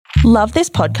Love this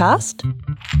podcast?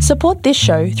 Support this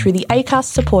show through the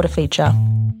Acast supporter feature.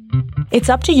 It's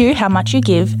up to you how much you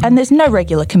give, and there's no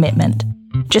regular commitment.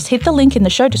 Just hit the link in the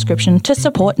show description to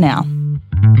support now.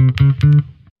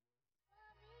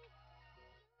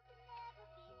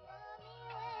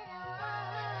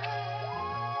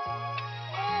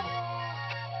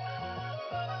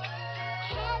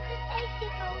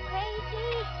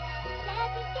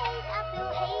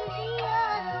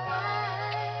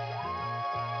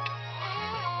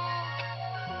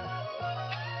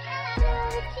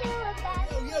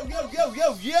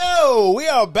 Yo, we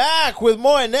are back with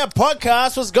more in that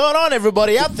podcast. What's going on,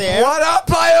 everybody out there? What up,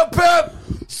 player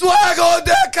pimp? Swag on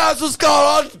deck, guys. What's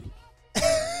going on?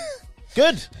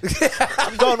 Good.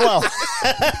 I'm going well.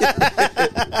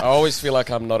 I always feel like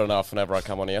I'm not enough whenever I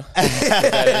come on here.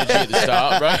 That energy at the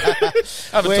start, bro. I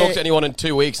haven't talked to anyone in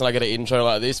 2 weeks and I get an intro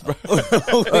like this, bro.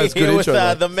 We're here with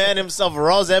the man himself,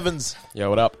 Roz Evans. Yo,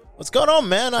 what up? What's going on,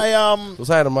 man? What's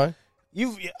happening, man?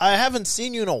 I haven't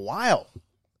seen you in a while.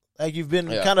 Like, you've been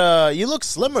kind of... You look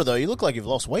slimmer, though. You look like you've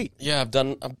lost weight. Yeah,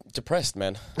 I'm depressed,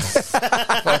 man.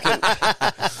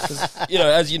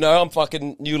 As you know, I'm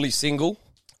fucking newly single.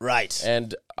 Right.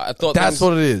 And I thought that's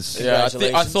what it is. Yeah,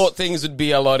 I thought things would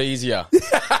be a lot easier.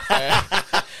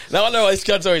 Now I know this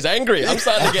guy's always angry. I'm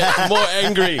starting to get more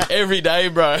angry every day,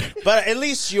 bro. But at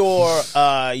least you're...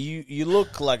 you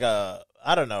look like a...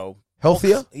 I don't know.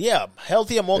 Healthier?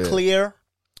 Healthier, more clear.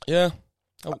 Yeah.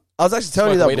 I was actually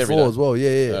telling you that before as well.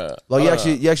 Yeah. Like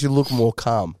you actually look more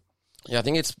calm. Yeah, I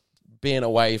think it's being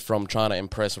away from trying to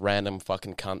impress random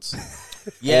fucking cunts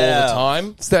all Yeah. the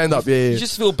time. Stand up, yeah. You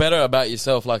just feel better about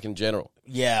yourself, like, in general.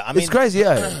 Yeah, I mean... It's crazy,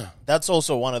 yeah. That's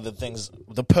also one of the things...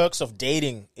 The perks of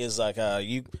dating is, like,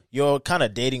 you're kind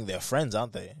of dating their friends,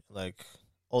 aren't they? Like,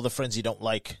 all the friends you don't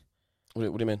like.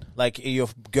 What do you mean? Like, your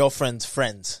girlfriend's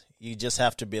friends. You just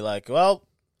have to be like, well...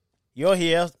 You're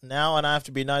here now, and I have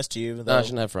to be nice to you. No, I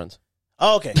shouldn't have friends.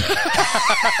 Oh, okay.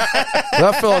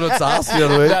 That fell on its ass the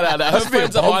other week. No. Her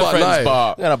friends are my friends'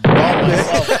 bar. I'm gonna bomb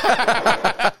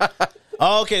myself.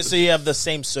 Oh, okay, so you have the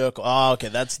same circle. Oh, okay,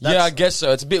 that's... Yeah, I guess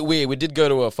so. It's a bit weird. We did go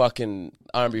to a fucking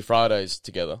R&B Fridays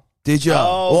together. Did you?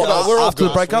 Oh, Well, we're all after the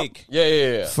last breakup? week.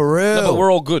 Yeah. For real? No, but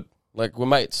we're all good. Like, we're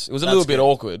mates. It was a little bit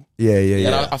awkward. Yeah.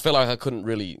 And I feel like I couldn't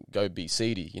really go be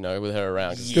seedy, with her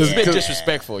around. 'Cause it's a bit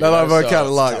disrespectful. No, you know, I'm kind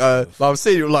of like,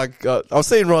 I've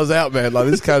seen Roz out, man. Like,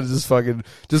 this kind of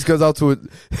just goes up to it.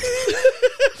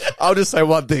 I'll just say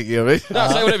one thing, you know what I mean? No,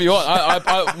 say whatever you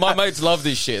want. My mates love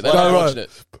this shit. They love watching it.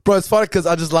 Bro, it's funny because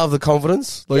I just love the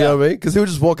confidence. Like, you know what I mean? Because he'll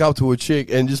just walk up to a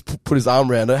chick and just put his arm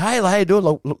around her. Hey, how you doing?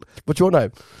 Like, look, what's your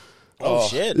name? Oh,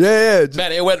 shit. Yeah.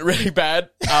 Man, it went really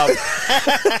bad.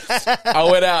 I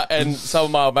went out and some of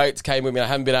my mates came with me. I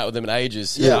haven't been out with them in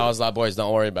ages. Yeah. And I was like, boys,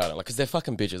 don't worry about it. Like, because they're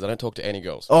fucking bitches. I don't talk to any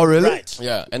girls. Oh, really? Right.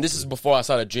 Yeah, and this is before I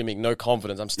started gymming. No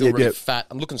confidence. I'm still really fat.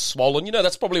 I'm looking swollen.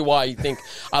 That's probably why you think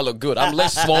I look good. I'm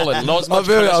less swollen. Not as much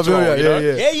cholesterol.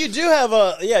 Yeah. Yeah, you do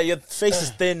have your face is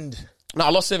thinned. No, I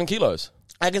lost 7 kilos.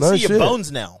 I can No see your shit.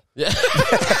 bones now. Yeah.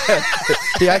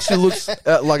 He actually looks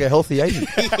like a healthy Asian.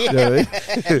 You know what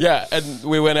I mean? Yeah, and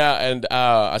we went out and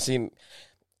I seen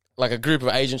like a group of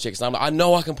Asian chicks. And I'm like, I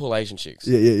know I can pull Asian chicks.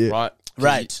 Yeah. Right?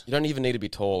 Right. You don't even need to be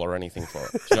tall or anything for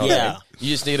it. Do you know what I Yeah. mean? You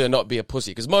just need to not be a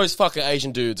pussy. Because most fucking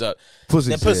Asian dudes are... Pussies.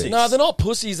 They're pussies. No, they're not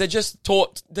pussies. They're just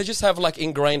taught... They just have, like,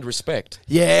 ingrained respect.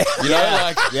 Yeah. You know?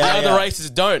 Like, the other races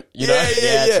don't, you know?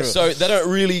 Yeah. True. So they don't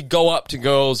really go up to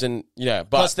girls and... Yeah,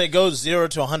 but... Plus, they go 0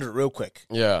 to 100 real quick.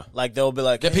 Yeah. Like, they'll be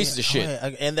like... They're pieces of shit.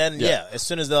 And then, as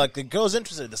soon as they're like, the girl's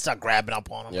interested, they start grabbing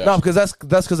up on them. Yeah. No, because that's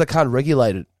because they can't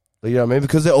regulate it. You know what I mean?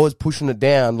 Because they're always pushing it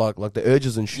down, like the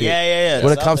urges and shit. Yeah.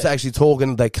 When it comes to actually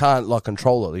talking, they can't like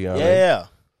control it. You know what I mean? Yeah.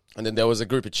 And then there was a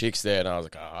group of chicks there, and I was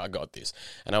like, I got this.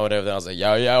 And I went over there, and I was like,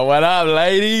 yo, what up,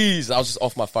 ladies? I was just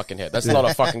off my fucking head. That's not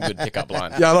a fucking good pickup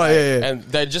line. Yeah, no, yeah. And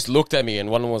they just looked at me, and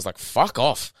one of them was like, fuck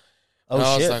off. And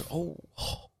I was shit. like, oh.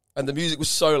 And the music was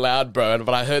so loud, bro.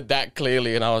 But I heard that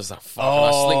clearly, and I was like, fuck. And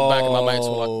I slinked back, and my mates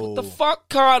were like, what the fuck,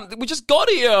 cunt? We just got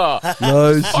here.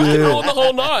 No Fucking shit. rolling the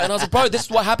whole night. And I was like, bro, this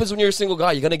is what happens when you're a single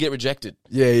guy. You're going to get rejected.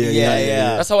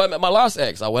 Yeah. That's how I met my last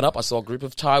ex. I went up, I saw a group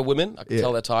of Thai women. I could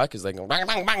tell they're Thai because they go bang,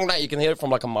 bang, bang, bang. You can hear it from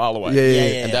like a mile away.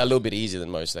 Yeah. And they're a little bit easier than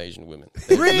most Asian women.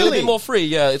 They're a little Really? bit more free,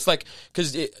 yeah. It's like,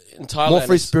 because in Thailand... More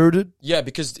free spirited. Yeah,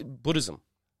 because Buddhism.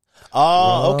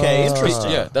 Oh, okay.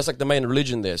 Interesting. Yeah, that's like the main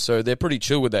religion there. So they're pretty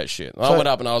chill with that shit. And I went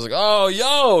up and I was like, oh,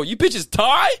 yo, you bitches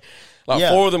Thai? Like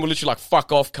 4 of them were literally like,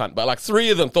 fuck off, cunt. But like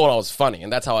 3 of them thought I was funny.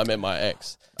 And that's how I met my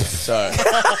ex. So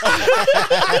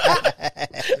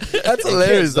That's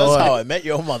hilarious, though. That's how I met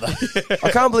your mother.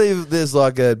 I can't believe there's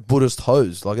like a Buddhist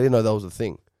hose. Like I didn't know that was a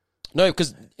thing. No,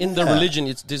 because in the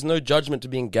religion, there's no judgment to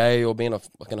being gay or being a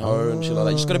fucking hoe and shit like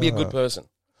that. You just got to be a good person.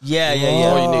 Yeah.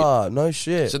 all you need. Ah, no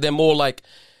shit. So they're more like,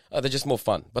 they're just more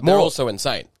fun. But they're also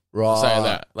insane. Right. Saying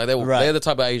that. Like, they're the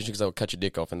type of Asian chicks that will cut your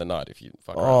dick off in the night if you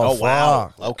fuck around. Oh,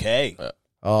 wow. fuck. Okay.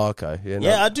 Oh, okay. Yeah, no.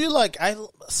 Yeah, I do like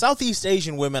Southeast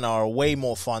Asian women are way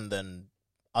more fun than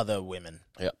other women.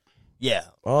 Yeah. Yeah.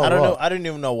 Oh, I don't right. know. I don't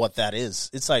even know what that is.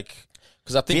 It's like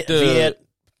Because I think Viet,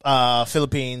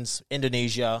 Philippines,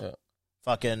 Indonesia,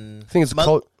 fucking. I think it's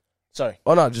Sorry.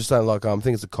 Oh no, just saying like I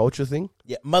think it's a culture thing.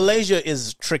 Yeah, Malaysia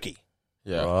is tricky.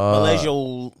 Yeah. Malaysia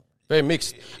will. Very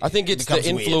mixed. I think it's the becomes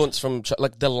influence from,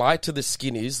 like, the lighter the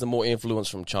skin is, the more influence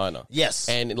from China. Yes.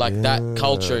 And, like, that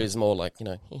culture is more like, you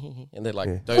know, and they're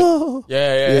like, don't,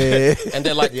 yeah. And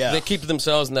they're like, they keep to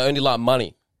themselves and they only like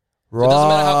money. Right. It doesn't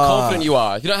matter how confident you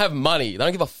are. If you don't have money, they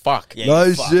don't give a fuck. Yeah, No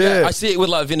you fuck. shit. I see it with,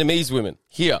 like, Vietnamese women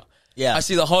here. Yeah. I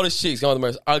see the hottest chicks going the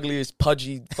most ugliest,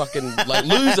 pudgy, fucking, like,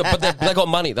 loser, but they got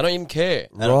money. They don't even care.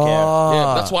 I don't care.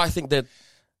 Yeah, that's why I think they're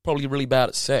probably really bad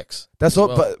at sex. That's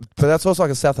all, but that's also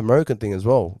like a South American thing as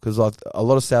well, because like a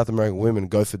lot of South American women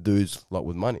go for dudes like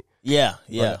with money. Yeah.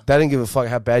 Like, they don't give a fuck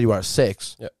how bad you are at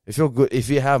sex. Yeah. If you're good, if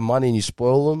you have money and you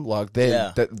spoil them, like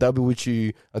Yeah. they'll be with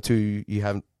you until you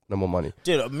have no more money.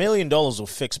 Dude, $1 million will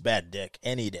fix bad dick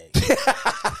any day.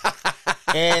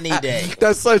 Any day.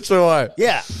 That's so true, eh?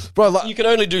 Yeah. Bro. Like, You can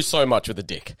only do so much with a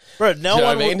dick. Bro, You know what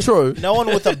I mean? True. No one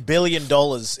with $1 billion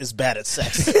is bad at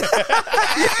sex.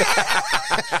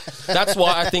 That's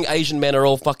why I think Asian men are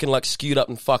all fucking like skewed up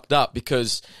and fucked up,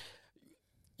 because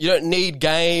you don't need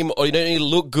game or you don't need to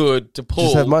look good to pull.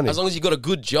 Just have money. As long as you got a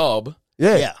good job,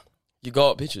 yeah. Yeah. you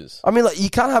got bitches. I mean, like you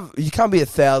can't be a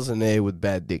thousandaire with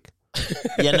bad dick.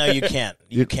 Yeah, no, you can't.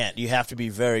 You can't. You have to be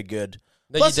very good.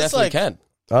 No, Plus, you it's definitely like- can.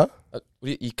 Huh?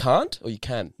 You can't or you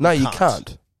can? No, you can't.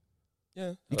 can't.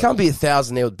 Yeah. You can't be a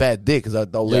thousandaire with bad dick because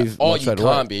they'll leave. Oh, like, you straight can't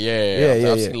away. be. Yeah.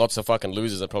 Yeah, I've yeah. seen lots of fucking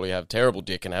losers that probably have terrible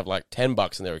dick and have like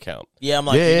 $10 in their account. Yeah, I'm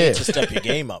like, Yeah, you yeah. need to step your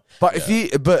game up. But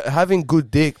but having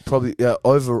good dick probably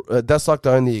that's like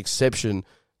the only exception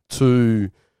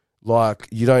to like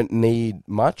you don't need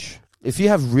much. If you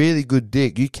have really good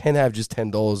dick, you can have just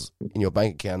 $10 in your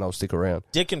bank account and I'll stick around.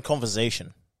 Dick and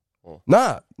conversation.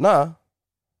 Nah, No?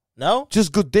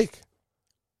 just good dick.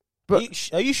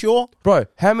 Are you sure? Bro,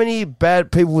 how many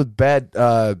bad people with with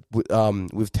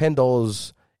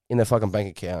 $10 in their fucking bank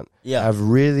account have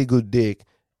really good dick,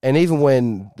 and even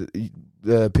when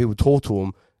the people talk to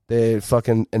them, they're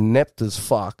fucking inept as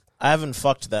fuck. I haven't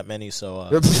fucked that many, so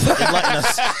enlighten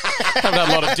us. I've had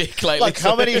a lot of dick lately. Like,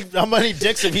 how many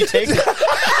dicks have you taken?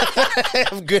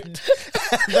 I'm good.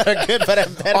 They're good, but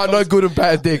I'm bad. I know good and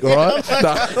bad dick, all right?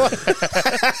 No.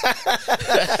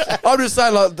 I'm just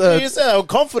saying, like, You said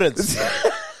confidence.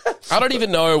 I don't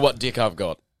even know what dick I've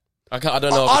got. I don't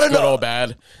know if I it's don't good know. or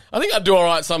bad. I think I do all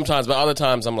right sometimes, but other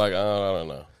times I'm like, oh, I don't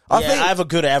know. I I think have a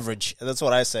good average. That's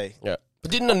what I say. Yeah.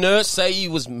 But didn't a nurse say he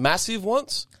was massive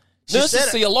once? She Nurses said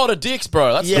it. see a lot of dicks,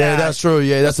 bro. That's yeah, that's true.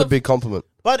 Yeah, that's a big compliment.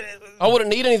 But I wouldn't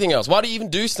need anything else. Why do you even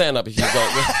do stand up if you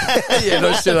don't? Yeah,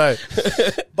 no shit,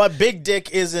 eh? but big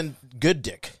dick isn't good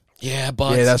dick. Yeah,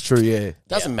 but Yeah, that's true. Yeah,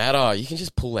 doesn't matter. You can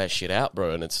just pull that shit out,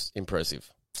 bro, and it's impressive.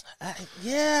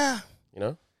 Yeah, You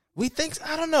know? we think.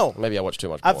 I don't know. Maybe I watch too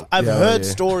much porn. I've Yeah, heard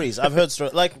yeah. stories. I've heard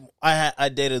stories. Like I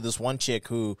dated this one chick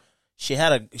who she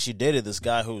dated this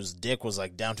guy whose dick was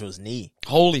like down to his knee.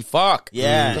 Holy fuck.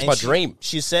 Yeah, That's and my she- dream.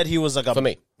 She said he was like a For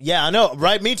me. Yeah, I know,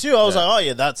 right? Me too. I was like, oh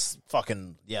yeah, that's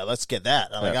fucking let's get that.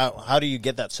 I'm like, how do you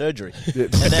get that surgery?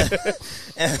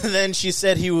 and then she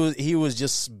said he was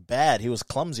just bad. He was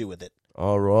clumsy with it.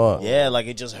 all right. Yeah, like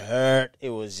it just hurt. It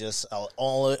was just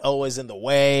always in the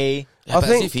way. I think-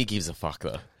 think if he gives a fuck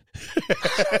though.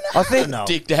 I think No.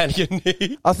 Dick down your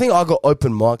knee. I think I got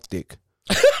open mic dick.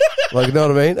 Like, you know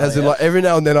what I mean? As in, like, every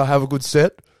now and then I have a good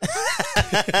set.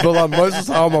 But, like, most of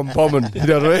the time I'm bombing. You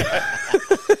know what I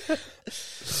mean?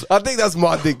 I think that's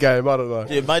my dick game. I don't know.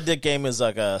 Dude, my dick game is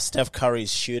like Steph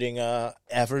Curry's shooting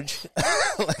average.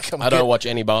 Like I don't watch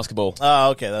any basketball.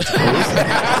 Oh, okay, that's This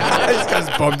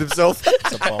guy's bombed himself.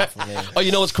 a bomb for me. Oh,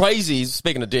 you know what's crazy?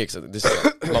 Speaking of dicks, this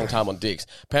is a long time on dicks.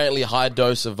 Apparently, a high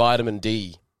dose of vitamin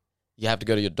D, you have to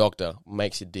go to your doctor,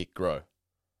 makes your dick grow.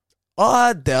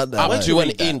 I doubt that. Up mate. to an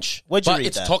read that? inch. Where'd you But read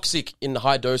it's that? toxic in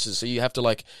high doses, so you have to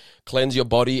like cleanse your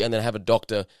body and then have a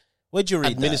doctor Where'd you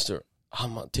read administer it.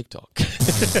 I'm on TikTok.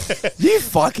 You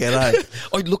fucking, eh?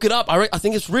 Oh, look it up. I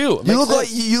think it's real. It You makes look like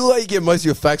sense. you get most of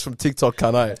your facts from TikTok,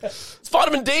 can't I? It's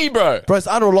vitamin D, bro. Bro, it's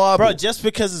unreliable. Bro, just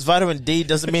because it's vitamin D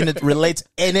doesn't mean it relates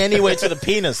in any way to the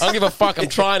penis. I don't give a fuck. I'm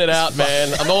trying it out,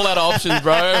 man. I'm all out of options,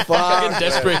 bro. I'm getting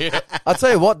desperate here. I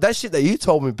tell you what, that shit that you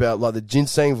told me about, like the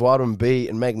ginseng, vitamin B,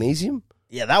 and magnesium.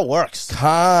 Yeah, that works.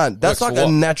 Can't. That's Works like for a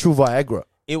what? natural Viagra.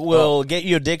 It will get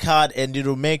your dick hard and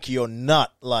it'll make your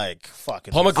nut like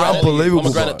fucking Unbelievable,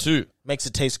 Pomegranate bro. too. makes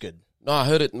it taste good. No, I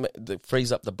heard it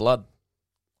frees up the blood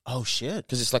Oh shit.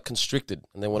 because it's like constricted,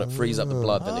 and then when it frees up the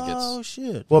blood, then it gets. Oh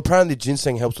shit. Well, apparently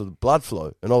ginseng helps with blood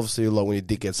flow, and obviously, like when your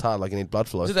dick gets hard, like you need blood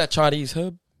flow. Is it that Chinese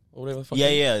herb or whatever? the fuck Yeah,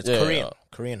 it is? yeah, it's Korean.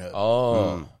 Korean herb.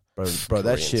 Oh, Bro, that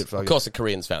Koreans. shit. Of Fucking, course, the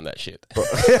Koreans found that shit. They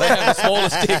have the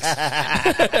smallest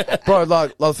dicks. bro,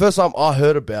 like the first time I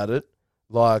heard about it,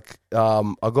 like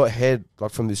I got head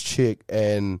like from this chick,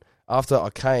 and after I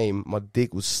came, my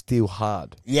dick was still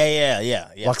hard. Yeah.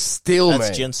 Like still, That's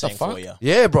man. ginseng for you.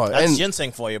 Yeah, bro. That's and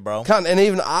ginseng for you, bro. and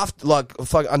even after, like,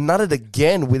 fuck, I nutted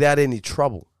again without any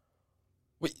trouble.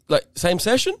 Wait, like same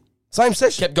session? Same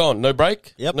session. Kept going, no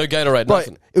break, Yep. no Gatorade, Bro,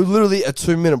 nothing. it was literally a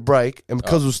 2-minute break, and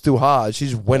because it was still hard, she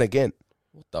just went again.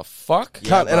 What the fuck?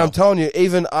 Cunt, and bro. I'm telling you,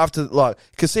 even after, like,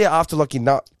 because see, after, like, you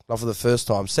nut, like, for the first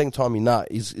time, second time you nut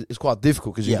is quite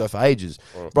difficult because you go for ages.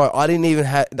 Bro, I didn't even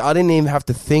have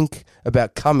to think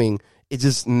about coming. It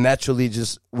just naturally,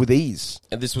 just with ease.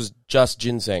 And this was just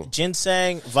ginseng.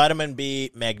 Ginseng, vitamin B,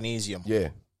 magnesium, Yeah.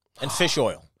 and fish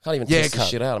oil. Can't even Yeah, test this cunt.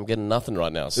 shit out. I'm getting nothing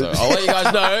right now, so I'll let you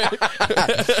guys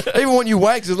know. Even when you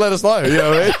wank, just let us know. You know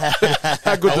what I mean?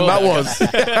 How good the nut was.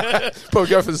 Probably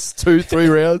go for 2-3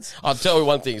 rounds. I'll tell you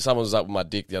one thing. Someone was up with my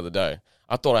dick the other day.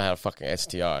 I thought I had a fucking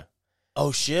STI.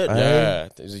 Oh shit. Yeah,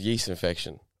 it was a yeast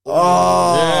infection.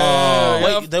 Oh.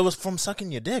 Yeah, Wait, that was from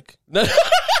sucking your dick. No,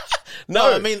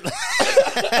 No, I mean,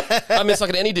 I mean, it's like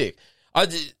an any dick. I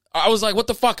was like, what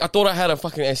the fuck? I thought I had a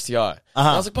fucking STI. And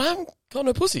I was like, but I haven't got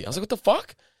no pussy. I was like, what the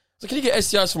fuck? So can you get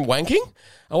STIs from wanking?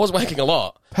 I was wanking a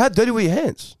lot. How dirty were your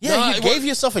hands? yeah, No, you it gave was-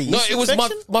 yourself a yeast No, it was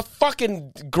infection? my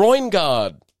fucking groin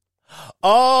guard.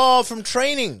 Oh, from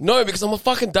training. No, because I'm a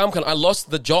fucking dumb cunt. I lost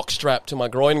the jock strap to my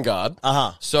groin guard.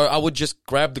 Uh-huh. So I would just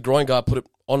grab the groin guard, put it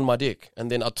on my dick,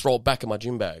 and then I'd throw it back in my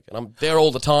gym bag. And I'm there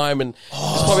all the time, and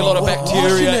there's probably a lot of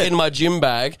bacteria in my gym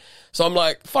bag. So I'm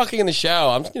like, fucking in the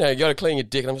shower. I'm, you gotta clean your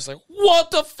dick. And I'm just like,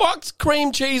 what the fuck's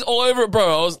cream cheese all over it, bro?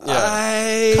 I was,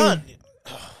 Cunt.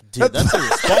 Dude, that's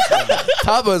irresponsible, man.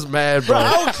 Tubbo's mad, Bro, bro.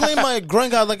 I would clean my groin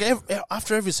guard like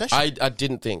after every session. I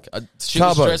didn't think. Shit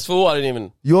was Tubbo. stressful. I didn't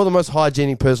even. You're the most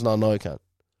hygienic person I know, cunt.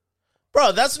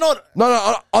 Bro, that's not... No,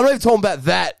 I'm not even talking about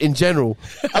that in general.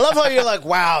 I love how you're like,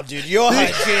 wow, dude, you're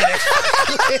hygienic.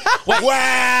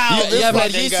 Wow. You this haven't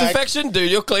had fucking yeast guy- infection?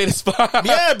 Dude, you're clean as fuck.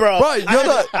 Yeah, bro. Bro, you're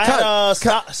I had a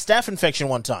staph infection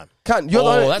one time. Cunt, you're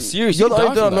Oh, the, that's serious. You're You the can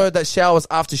only die dude I from know that. that showers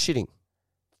after shitting.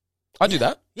 I do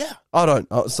that. Yeah. I don't.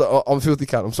 So I'm a filthy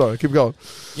cunt. I'm sorry. Keep going.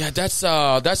 Yeah, that's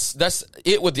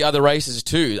it with the other races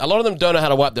too. A lot of them don't know how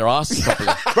to wipe their asses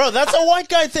properly. Bro, that's a white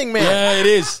guy thing, man. Yeah, it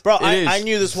is. Bro, It is. I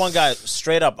knew this one guy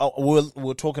straight up. We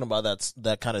were talking about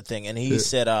that kind of thing, and he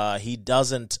said he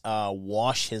doesn't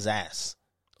wash his ass.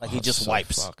 Like, he just so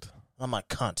wipes. fucked. I'm like,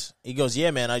 cunt. He goes, yeah,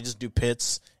 man, I just do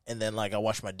pits, and then, like, I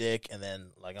wash my dick, and then,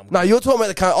 like, I'm... No, you're talking about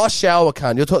the cunt. I shower,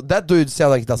 cunt. That dude sounds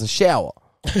like he doesn't shower.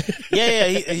 Yeah,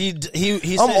 he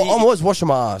said I'm always washing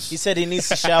my ass. he said he needs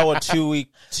to shower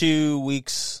 2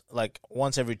 weeks, like,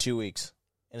 once every 2 weeks.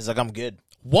 And he's like, I'm good.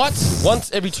 What?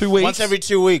 Once every 2 weeks? Once every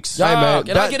 2 weeks. Hey, man,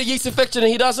 Can I that- get a yeast infection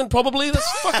and he doesn't? Probably.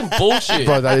 That's fucking bullshit.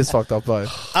 Bro, that is fucked up, bro.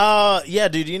 Yeah,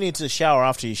 dude, you need to shower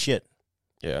after you shit.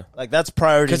 Yeah. Like, that's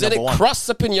priority Because then number it one. crusts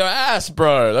up in your ass,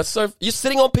 bro. That's so. You're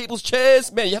sitting on people's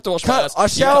chairs, man. You have to wash my Cunt, ass. I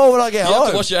shower when I get You have to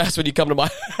home. wash your ass when you come to my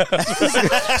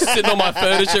house. Sitting on my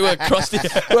furniture with a crusty.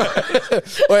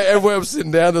 Wait, everywhere I'm sitting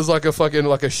down, there's like a fucking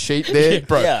like a sheet there,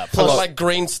 bro. Yeah, Plus, plus- like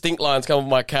green stink lines come with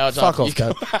my couch. Fuck after off, you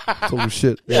come- cunt. Talking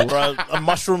shit. Yeah, bro, a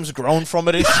mushroom's grown from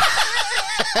it.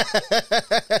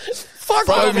 Fuck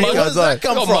Bro, off, you where guys, does that eh?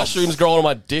 come I've got from? mushrooms growing on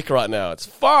my dick right now. It's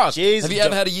fucked. Jeez, Have you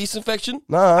ever had a yeast infection?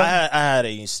 No. I had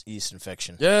a yeast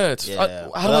infection. Yeah. It's. Yeah.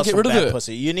 How do I get rid of it?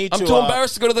 Pussy. You need I'm to. too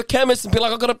embarrassed to go to the chemist and be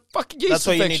like, I got a fucking yeast That's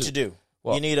what infection. you need to do.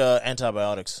 What? You need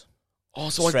antibiotics. Oh,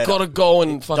 so I Straight gotta up. go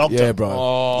and fucking. Doctor. Yeah, bro.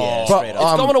 Oh, Yeah, But, straight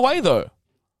up. it's going away though.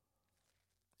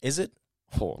 Is it?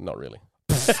 Oh, not really.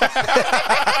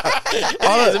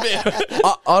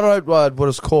 I don't know what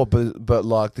it's called, but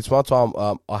like this one time,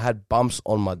 I had bumps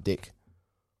on my dick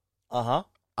Uh-huh.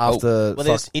 after. Well,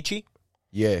 it's itchy.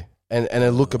 Yeah, and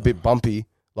it looked a bit bumpy,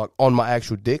 like on my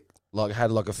actual dick. Like it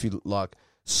had like a few like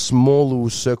small little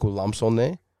circle lumps on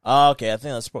there. Oh, okay, I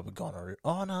think that's probably gonorrhea.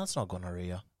 Oh, no, that's not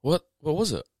gonorrhea. What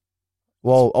was it?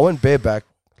 Well, I went bareback,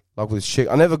 like with this chick.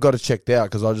 I never got it checked out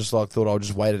because I just like thought I would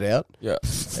just wait it out. Yeah.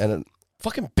 And it,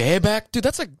 Fucking bareback, dude.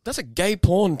 That's a gay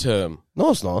porn term.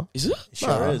 no, it's not. Is it? It sure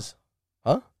Nah. is.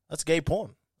 Huh? That's gay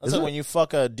porn. That's Is like it? when you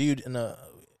fuck a dude in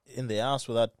the ass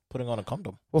without putting on a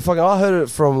condom. Well, fucking, I heard it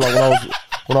from like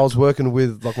when when I was working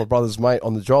with like my brother's mate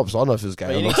on the job, so I don't know if it was gay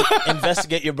But or you need not. to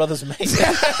investigate your brother's mate.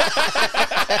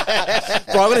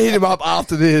 Bro, I'm gonna hit him up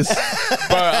after this.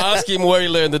 Bro, ask him where he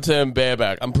learned the term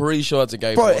bareback. I'm pretty sure it's a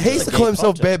gay. Bro, porn. he used to call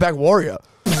himself bareback warrior.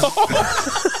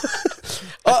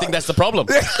 I think that's the problem.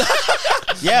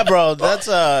 Yeah, bro. That's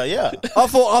yeah. I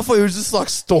thought he was just like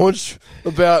staunch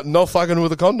about not fucking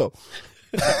with a condom.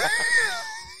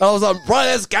 I was like, bro,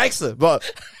 that's gangster, but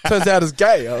turns out it's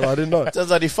gay. I didn't know.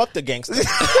 Turns out he fucked a gangster. But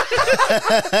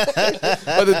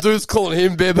the dude's calling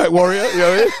him bareback warrior. You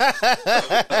know what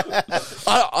I mean?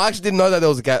 I actually didn't know that there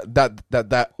was a gay,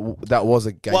 that was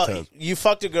a gay Well, term. you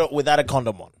fucked a girl without a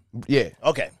condom on. Yeah,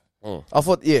 Okay. I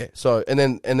thought So and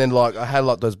then like I had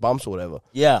like those bumps or whatever,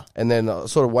 Yeah. and then I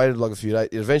sort of waited like a few days.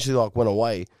 It eventually like went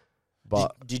away,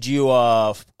 but Did you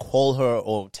call her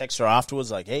or text her afterwards?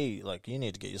 Like, hey, like you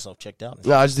need to get yourself checked out.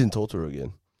 no, I just didn't talk to her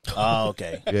again. Oh,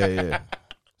 okay. Yeah.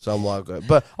 So I'm like,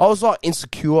 but I was like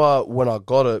insecure when I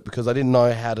got it because I didn't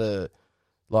know how to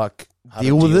like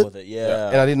deal with it. Yeah.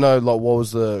 And I didn't know like what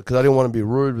was because I didn't want to be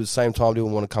rude, but at the same time I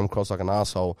didn't want to come across like an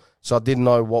asshole. So I didn't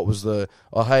know what was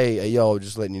hey yo,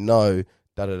 just letting you know,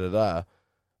 da.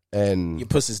 And Your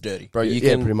pussy's dirty. Bro, you yeah,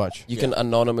 can pretty much. You can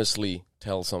anonymously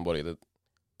tell somebody that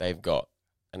they've got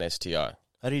an STI.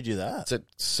 How do you do that? It's a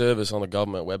service on the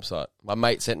government website. My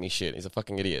mate sent me shit. He's a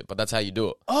fucking idiot, but that's how you do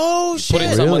it. Oh, shit. Put in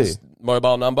Really? someone's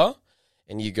mobile number,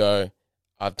 and you go,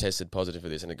 I've tested positive for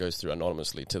this, and it goes through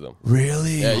anonymously to them.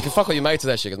 Really? Yeah, you can fuck with your mates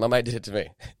with that shit, because my mate did it to me.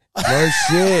 No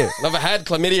shit. I've had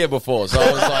chlamydia before, so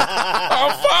I was like,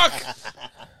 oh, fuck!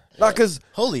 No, because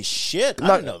Holy shit. I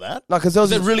didn't know that. there was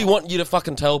They really want you to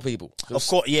fucking tell people. Of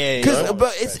course. Yeah.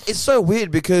 but it's so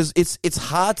weird because it's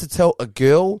hard to tell a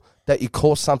girl that you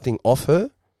caught something off her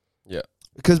Yeah.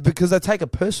 because they take it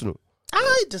personal.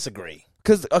 I disagree.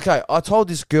 Because, okay, I told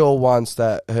this girl once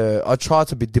that I tried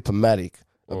to be diplomatic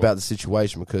about the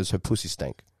situation because her pussy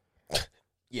stank.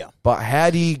 Yeah. But how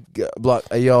do you, like,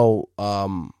 yo,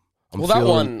 I'm Well, that feeling-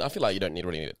 one, I feel like you don't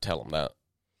really need to tell them that.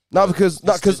 No, because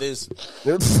This-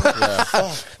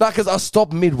 I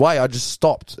stopped midway. I just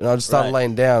stopped and I just started Right.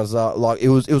 laying down. It was like it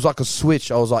was like a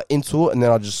switch. I was like into it, and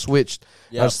then I just switched.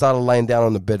 Yeah. I started laying down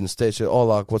on the bed instead. She said, "Oh,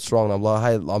 like what's wrong?" And I'm like,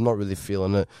 "Hey, I'm not really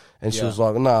feeling it." And she Yeah. was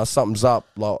like, "Nah, something's up.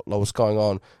 Like what's going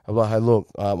on?" I'm like, "Hey, look,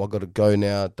 I got to go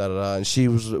now." Da da da. And she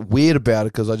was weird about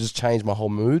it because I just changed my whole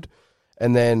mood.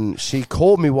 And then she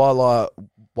called me while I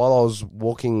was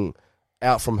walking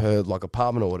out from her like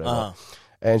apartment or whatever. Uh-huh.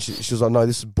 And she was like, "No,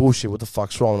 this is bullshit. What the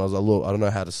fuck's wrong?" And I was like, "Look, I don't know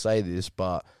how to say this,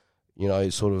 but you know,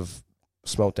 it sort of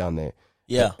smelt down there."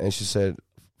 Yeah. And she said,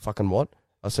 "Fucking what?"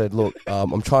 I said, "Look,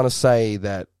 I'm trying to say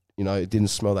that you know it didn't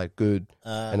smell that good,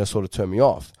 and it sort of turned me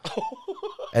off."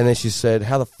 And then she said,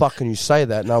 "How the fuck can you say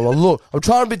that?" And I'm like, "Look, I'm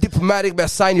trying to be diplomatic about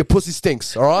saying your pussy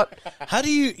stinks. All right." How do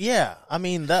you? Yeah. I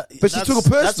mean that. But she took it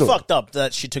personal. That's fucked up.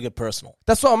 That she took it personal.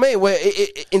 That's what I mean. Where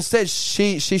instead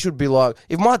she should be like,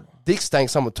 if my dick stank,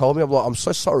 someone told me, I'm like, "I'm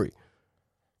so sorry."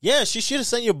 Yeah. She should have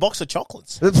sent you a box of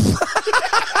chocolates.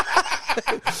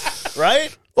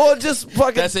 Right. Or just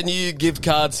fucking. That's a new gift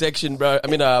card section, bro. I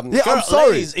mean, Yeah, Girl, I'm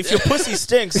sorry. ladies, if your pussy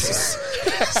stinks,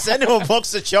 send him a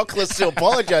box of chocolates to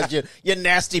apologize. You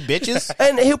nasty bitches.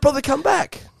 And he'll probably come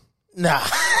back. Nah.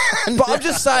 But I'm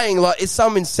just saying, like, it's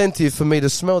some incentive for me to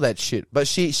smell that shit. But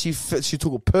she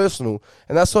took it personal,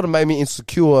 and that sort of made me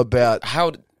insecure about.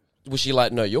 how was she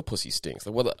like, no, your pussy stinks?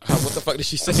 Like, what the fuck did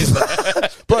she say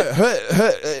that? But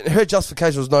her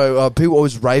justification was no. People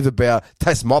always rave about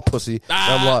taste my pussy. And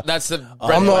I'm like, That's the I'm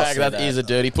red not- flag. That is a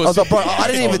dirty pussy. I was like, bro, I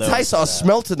didn't even Oh, that taste it. I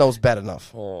smelt it, and I was bad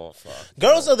enough. oh, fuck.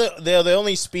 Girls are they're the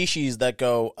only species that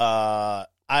go, I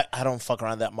don't fuck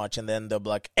around that much, and then they'll be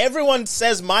like, everyone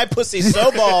says my pussy's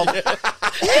so bomb. You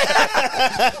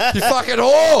fucking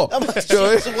whore. I'm like, what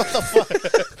the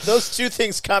fuck? Those two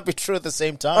things can't be true at the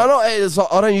same I time. know. It's like,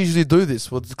 I don't usually do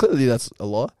this. Well, clearly that's a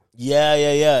lie.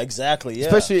 Yeah, exactly. Yeah.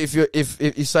 Especially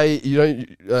if you say you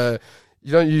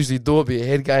don't usually do it, but your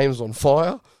head game's on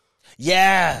fire.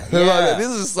 yeah. Like, this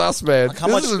is sus, man. How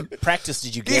much This is- practice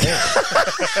did you get in?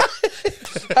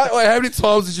 how many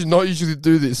times did you not usually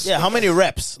do this? Yeah, how many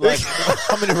reps? Like,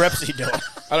 how many reps are you doing?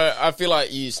 I feel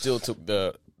like you still took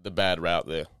the bad route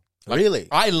there. Like, Really?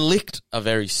 I licked a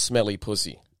very smelly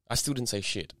pussy. I still didn't say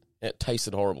shit. It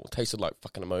tasted horrible. It tasted like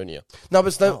fucking ammonia. No, but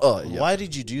it's no. Oh, yeah. Why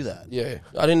did you do that? Yeah.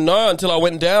 I didn't know until I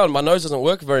went down. My nose doesn't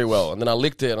work very well. And then I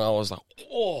licked it and I was like,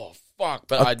 oh, fuck.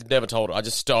 But I never told her. I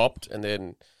just stopped and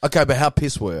then Okay, but how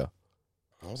pissed were you?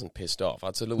 I wasn't pissed off.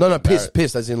 I'd a little No, bit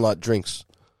pissed as in like drinks.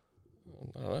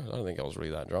 I don't know. I don't think I was really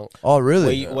that drunk. Oh,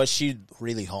 really? Was she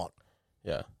really hot?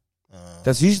 Yeah.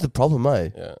 That's usually the problem,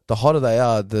 mate. Yeah. The hotter they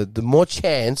are, the more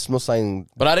chance. I'm not saying.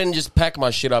 But I didn't just pack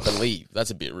my shit up and leave. That's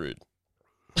a bit rude.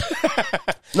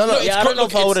 No, Yeah, I don't know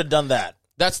if I would have done that.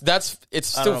 That's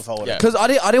it's I don't know if I still would've. yeah. because I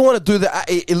didn't want to do that.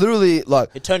 It literally like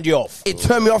It turned you off. it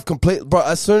turned me off completely, bro.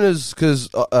 As soon as because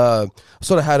I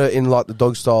sort of had it in like the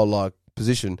dog style like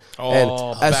position, and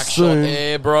as back soon shot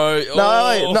air, bro.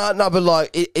 no, but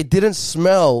like it didn't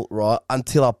smell right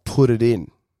until I put it in.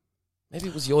 Maybe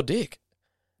it was your dick.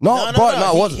 No, bro,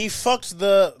 no, it wasn't. He fucked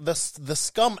the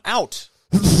scum out.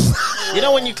 You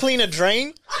know when you clean a drain?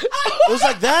 It was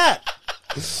like that.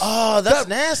 Oh, that's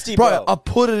nasty, bro. I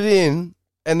put it in,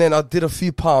 and then I did a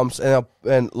few pumps, and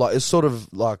like it sort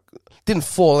of like didn't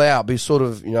fall out, but it sort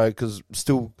of because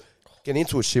still getting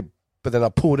into a ship. But then I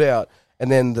pulled out,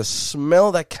 and then the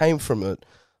smell that came from it,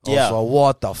 I was like,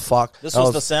 what the fuck? This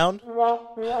was the sound?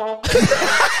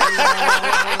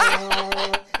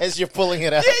 As you're pulling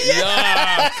it out.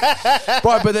 Yeah.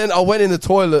 Right, but then I went in the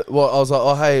toilet. Well, I was like,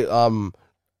 oh, hey, I'm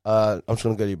just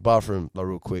going to go to your bathroom like,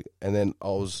 real quick. And then I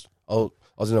was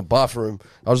in a bathroom.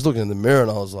 I was looking in the mirror, and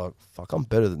I was like, fuck, I'm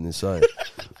better than this, eh?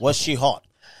 Was she hot?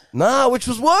 Nah, which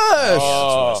was worse.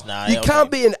 Oh, nah, You can't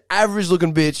be an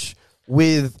average-looking bitch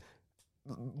with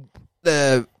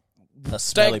the a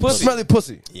smelly pussy. smelly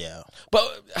pussy. Yeah.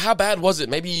 But how bad was it?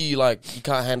 Maybe you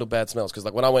can't handle bad smells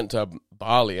because when I went to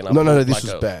Bali and I No, this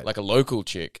was bad. Like a local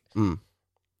chick. That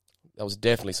was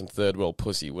definitely some third world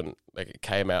pussy when it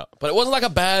came out. But it wasn't like a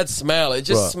bad smell. It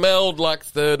just smelled like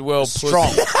third world Strong.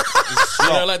 pussy.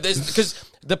 Like there's because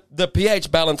the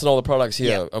pH balance and all the products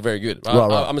here are very good. Right?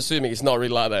 Right. I'm assuming it's not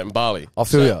really like that in Bali. I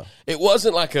feel ya. It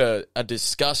wasn't like a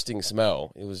disgusting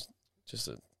smell. It was just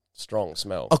a strong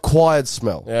smell. Acquired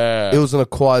smell. Yeah. It was an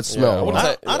acquired smell. Yeah,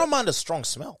 right? I don't mind a strong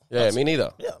smell. Yeah, me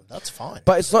neither. Yeah, that's fine.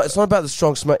 But it's not about the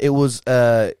strong smell. It was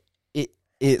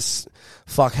it's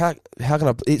fuck. How can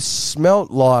I? It smelled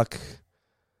like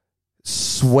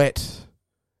sweat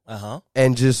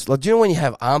and just like, do you know when you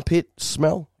have armpit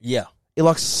smell? Yeah. It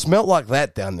like smelled like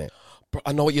that down there. Bro,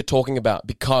 I know what you're talking about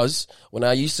because when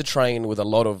I used to train with a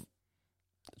lot of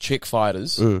chick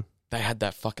fighters, they had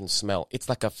that fucking smell. It's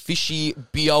like a fishy,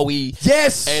 BOE.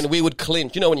 Yes. And we would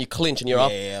clinch. You know when you clinch and you're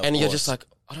up and you're just like,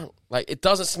 I don't like. It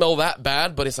doesn't smell that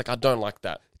bad, but it's like I don't like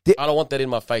that. I don't want that in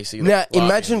my face either. Now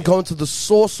imagine going to the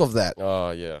source of that. Oh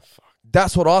yeah. Fuck.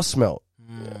 That's what I smelled.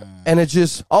 And it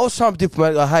just, I was trying to be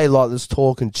diplomatic, like, hey, like, let's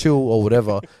talk and chill or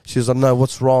whatever. She was like, no,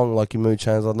 what's wrong? Like, your mood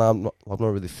changed. Like, no, I'm not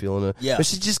really feeling it. Yeah. But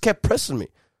she just kept pressing me.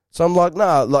 So I'm like,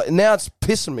 nah, like, now it's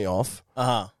pissing me off.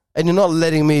 And you're not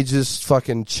letting me just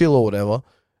fucking chill or whatever.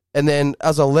 And then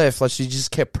as I left, like, she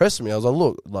just kept pressing me. I was like,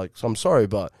 look, like, I'm sorry,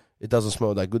 but it doesn't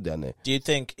smell that good down there. Do you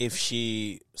think if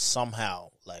she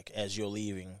somehow, like, as you're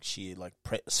leaving, she, like,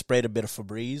 sprayed a bit of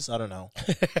Febreze? I don't know.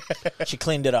 She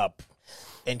cleaned it up.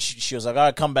 And she was like, all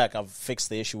right, come back. I've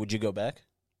fixed the issue. Would you go back?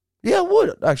 Yeah, I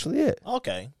would, actually, yeah.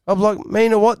 Okay. I'm like, man, you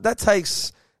know what? That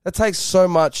takes so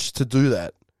much to do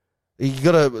that. You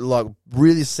gotta, like,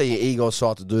 really see your ego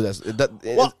start to do this.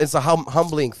 It's a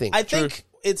humbling thing. I think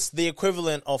it's the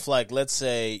equivalent of, like, let's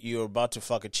say you're about to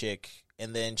fuck a chick,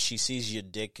 and then she sees your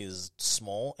dick is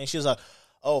small, and she's like,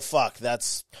 oh, fuck,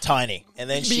 that's tiny. And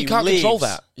then she you can't leaves. control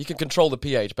that. You can control the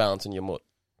pH balance in your mutt.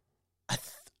 I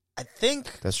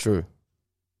think... That's true.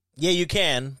 Yeah, you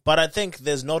can, but I think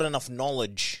there's not enough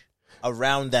knowledge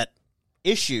around that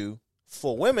issue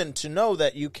for women to know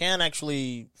that you can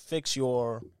actually fix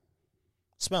your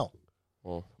smell.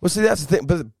 Well, see, that's the thing,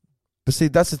 but see,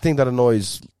 that's the thing that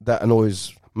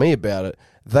annoys me about it.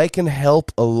 They can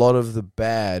help a lot of the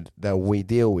bad that we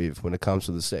deal with when it comes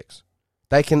to the sex.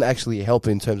 They can actually help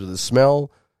in terms of the smell,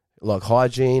 like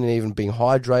hygiene and even being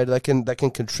hydrated. They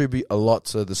can contribute a lot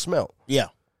to the smell. Yeah,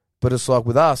 but it's like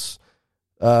with us.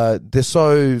 They're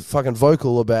so fucking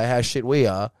vocal about how shit we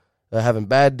are, having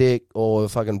bad dick or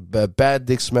fucking bad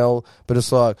dick smell. But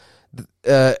it's like,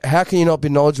 how can you not be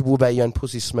knowledgeable about your own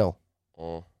pussy smell?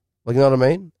 Like, you know what I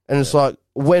mean? And it's like,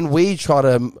 when we try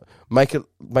to make it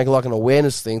like an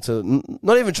awareness thing to,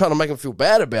 not even trying to make them feel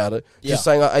bad about it, just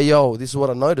saying, hey, yo, this is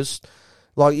what I noticed.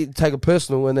 Like, you take it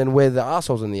personal and then we're the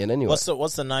assholes in the end anyway.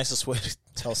 What's the nicest way to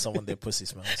tell someone their pussy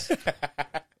smells?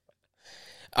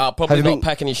 Probably not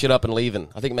packing your shit up and leaving.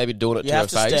 I think maybe doing it to her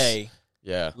face. You have to stay.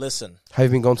 Yeah. Listen. Have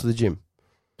you been gone to the gym?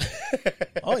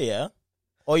 Oh, yeah.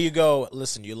 Or you go,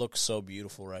 listen, you look so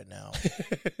beautiful right now.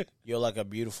 You're like a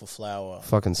beautiful flower.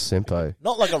 Fucking simpo.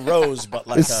 Not like a rose, but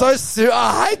like it's so serious.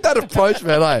 I hate that approach,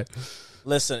 man.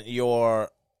 Listen, your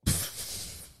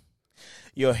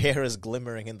hair is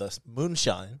glimmering in the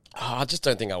moonshine. Oh, I just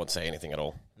don't think I would say anything at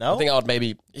all. No? I think I would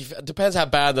maybe... It depends how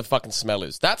bad the fucking smell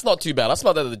is. That's not too bad. I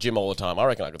smell that at the gym all the time. I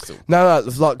reckon I could still... No,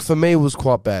 like, for me, it was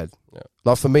quite bad. Yeah.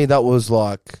 Like, for me, that was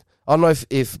like... I don't know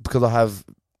if because I have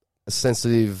a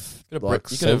sensitive... You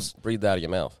could have breathed that out of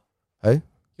your mouth. Hey?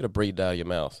 could have breathed out of your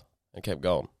mouth and kept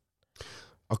going.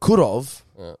 I could have,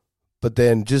 Yeah. but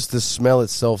then just the smell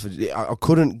itself, I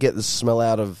couldn't get the smell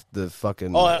out of the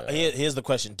fucking. Oh, here's the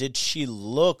question: did she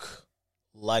look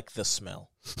like the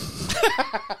smell?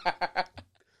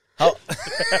 How?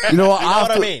 You know what? You know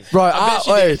what I mean? Right, I bet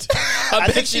she wait.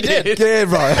 I think she did. Yeah,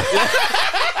 right.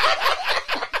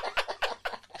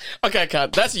 Okay,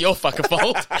 cunt. That's your fucking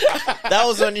fault. That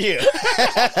was on you.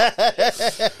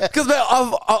 Because man,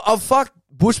 I've fucked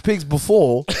bush pigs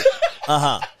before,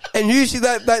 and usually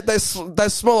they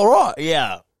smell alright.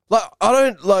 Yeah. Like I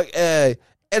don't like, and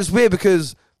it's weird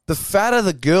because the fatter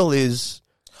the girl is.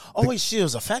 Oh wait, she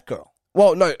was a fat girl.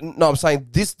 Well, no, I'm saying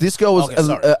this girl was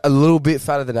a little bit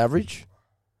fatter than average.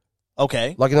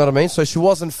 Okay. Like, you know what I mean? So she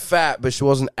wasn't fat, but she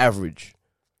wasn't average.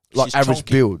 Like, She's average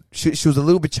chunky. build. She was a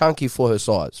little bit chunky for her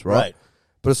size, right? Right.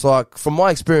 But it's like, from my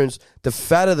experience, the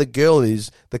fatter the girl is,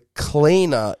 the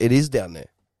cleaner it is down there.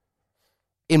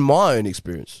 In my own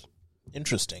experience.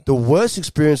 Interesting. The worst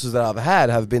experiences that I've had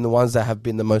have been the ones that have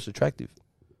been the most attractive.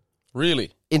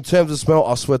 Really? In terms of smell,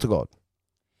 I swear to God.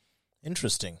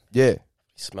 Interesting. Yeah.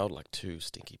 He smelled like 2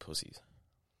 stinky pussies.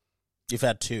 You've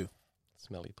had 2.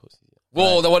 Smelly pussies.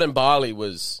 Well, the one in Bali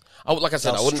was, like I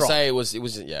said, That was I wouldn't strong. say it was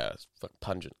yeah, it's fucking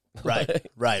pungent. Right.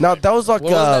 Right. Now, that was like,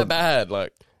 What was that bad?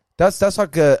 Like, that's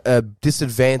like a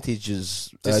disadvantageous,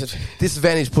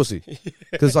 disadvantaged pussy.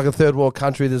 Because it's like a third world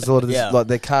country, there's a lot of this, Yeah. like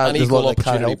they can't, there's a unequal lot they can't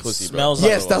opportunity help. pussy, bro. Smells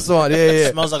Yes, like that's the one. Yeah,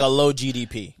 yeah. smells like a low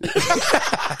GDP.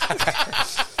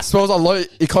 Smells like low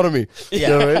economy. You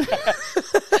know what I mean?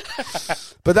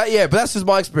 But that's just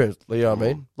my experience. You know what I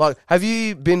mean? Like, have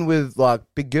you been with like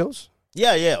big girls?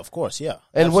 Yeah, of course, yeah.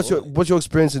 And Absolutely. what's your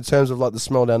experience in terms of like the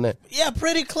smell down there? Yeah,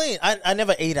 pretty clean. I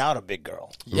never ate out a big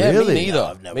girl. yeah, Really? me neither. No,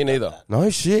 I've never Me done neither. that. No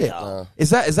shit. No. Is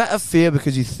that a fear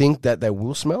because you think that they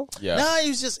will smell? Yeah. No,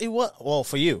 it was well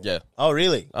for you. Yeah. Oh,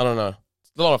 really? I don't know.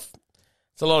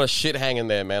 It's a lot of shit hanging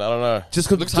there, man. I don't know. Just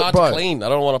 'cause- It looks hard bro. to clean. I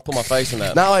don't want to put my face in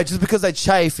that. No, just because they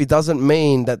chafe, it doesn't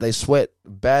mean that they sweat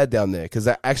bad down there because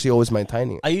they're actually always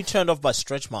maintaining it. Are you turned off by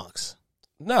stretch marks?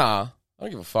 Nah, I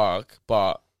don't give a fuck.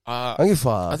 But I don't give a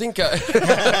fuck. I think I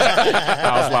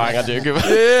was lying. I do give.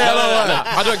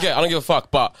 I don't give a fuck.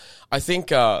 But I think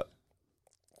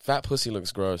fat pussy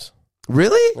looks gross.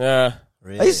 Really? Yeah.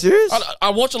 Really? Are you serious? I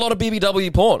watch a lot of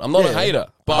BBW porn. I'm not a hater,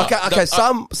 but Okay.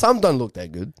 Some don't look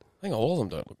that good. I think all of them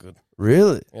don't look good.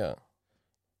 Really? Yeah,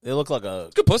 They look like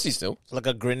a good pussy still.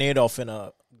 grenade off in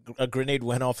a grenade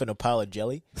went off in a pile of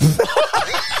jelly.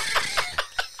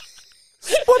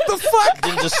 What the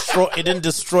fuck? It didn't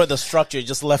destroy the structure. It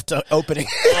just left an opening.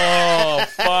 Oh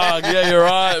fuck! Yeah, you're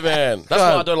right, man. That's what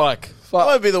I don't like. That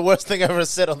might be the worst thing I've ever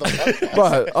said on the podcast. Bro,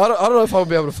 I don't know if I'll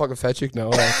be able to fuck a fat chick now.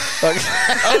 Like,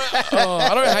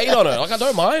 I don't hate on it. Like I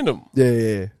don't mind them.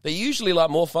 yeah. They're usually like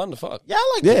more fun to fuck. Yeah,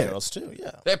 I like Yeah. big girls too.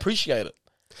 Yeah. They appreciate it.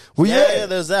 Well, Yeah,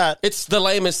 there's that. It's the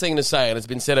lamest thing to say, and it's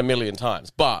been said a million times.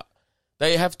 But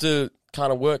they have to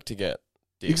kind of work to get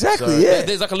dick. Exactly, yeah.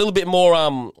 There's like a little bit more.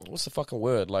 What's the fucking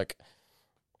word? Like,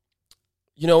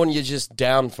 you know, when you're just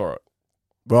down for it,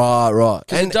 Right.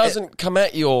 because it doesn't come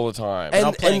at you all the time. and-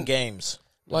 Not playing games.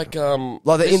 like like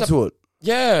they're there's into it.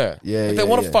 Yeah, Yeah, Like yeah, they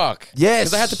want to yeah. fuck. Yes.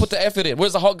 because they had to put the effort in.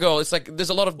 Where's the hot girl? It's like there's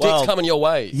a lot of dicks Well, coming your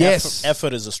way. Yes.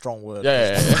 Effort is a strong word.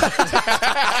 Yeah.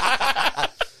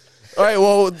 All right.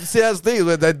 Well, see, that's the thing.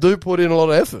 They do put in a lot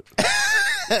of effort.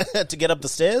 To get up the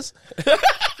stairs,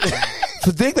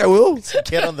 For dick, they will.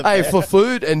 get on the Hey, bed. for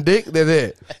food and dick, they're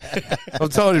there. I'm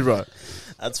telling you, bro.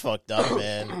 That's fucked up,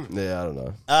 man. Yeah, I don't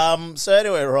know. So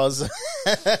anyway, Roz,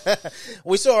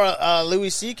 we saw Louis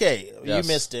C.K. Yes. You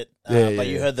missed it, Yeah, but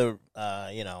yeah. you heard the,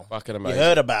 Fucking you amazing.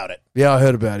 heard about it. Yeah, I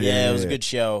heard about it. Yeah, it was a good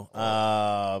show.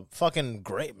 Fucking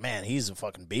great, man. He's a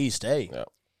fucking beast, eh? Yeah.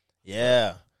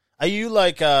 Yeah. Are you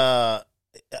like? There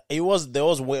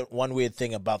was one weird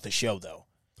thing about the show though,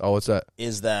 Oh, what's that?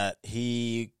 is that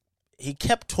he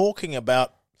kept talking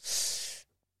about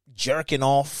jerking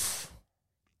off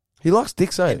He likes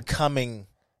dick, eh? and coming,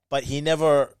 but he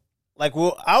never like.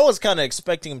 Well, I was kind of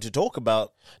expecting him to talk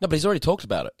about. No, but he's already talked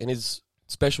about it in his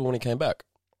special when he came back.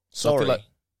 So I Sorry, feel like-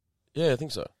 Yeah, I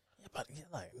think so. yeah, but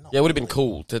like, no, Yeah, it would have been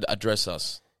cool to address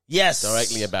us yes,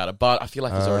 directly about it, but I feel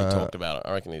like he's already talked about it.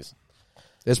 I reckon he's.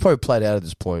 It's probably played out at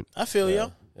this point. I feel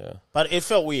you, Yeah. but it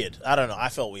felt weird. I don't know. I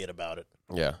felt weird about it.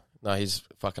 Yeah. No, he's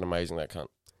fucking amazing, that cunt.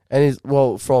 And he's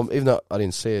even though I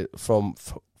didn't see it, from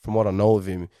what I know of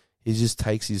him, he just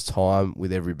takes his time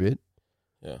with every bit.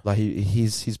 Yeah. Like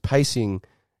his pacing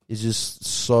is just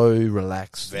so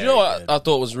relaxed. Very You know what good. I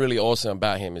thought was really awesome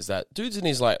about him is that dude's in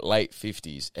his like late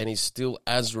 50s and he's still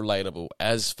as relatable,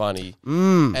 as funny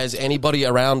as anybody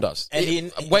around us. And he-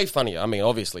 Way funnier, I mean,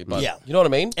 obviously, but Yeah. you know what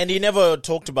I mean? And he never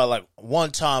talked about, like,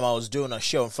 one time I was doing a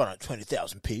show in front of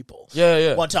 20,000 people. Yeah,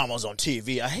 yeah. One time I was on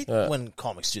TV. I hate when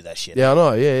comics do that shit. Yeah, I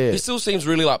know. Yeah. He still seems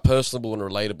really like personable and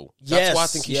relatable. That's Yes, why I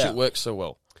think his yeah. shit works so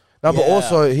well. No, but Yeah.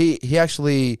 also he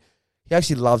actually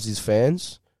loves his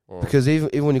fans because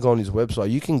even when you go on his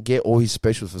website, you can get all his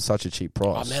specials for such a cheap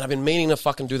price. Oh man, I've been meaning to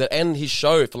fucking do that, and his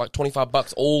show for like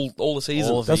 $25 all the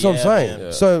season. All of That's what I'm Yeah, saying.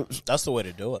 man. So That's the way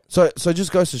to do it. So it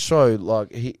just goes to show, like,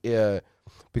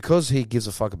 because he gives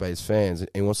a fuck about his fans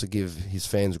and wants to give his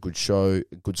fans a good show,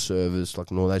 a good service,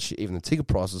 like, and all that shit, even the ticket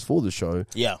prices for the show,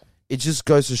 Yeah. it just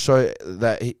goes to show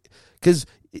that because,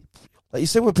 like you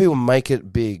said, when people make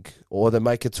it big or they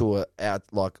make it to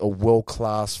a world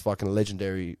class fucking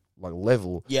legendary like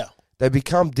level, Yeah. they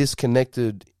become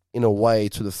disconnected in a way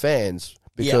to the fans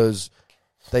because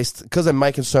they're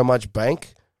making so much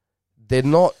bank. They're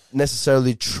not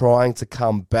necessarily trying to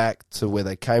come back to where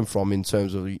they came from in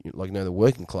terms of, like, you know, the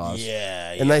working class.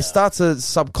 Yeah. And they start to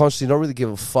subconsciously not really give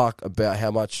a fuck about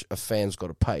how much a fan's got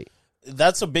to pay.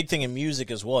 That's a big thing in music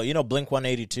as well. You know, Blink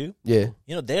 182? Yeah.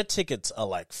 You know, their tickets are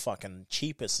like fucking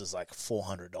cheapest is like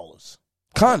 $400.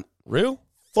 Can't. Real?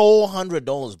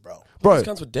 $400, bro. Bro, These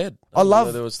cunts were dead. I love-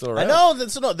 know they were still I around.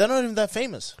 know they're not even that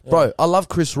famous. bro, I love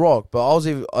Chris Rock, but I was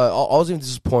even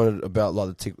disappointed about,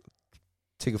 like, the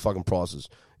ticket fucking prices.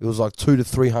 It was like $200 to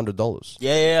 $300.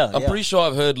 Yeah. I'm pretty sure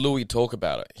I've heard Louis talk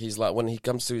about it. He's like, when he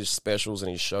comes to his specials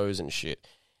and his shows and shit,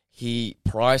 he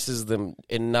prices them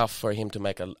enough for him to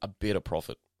make a bit of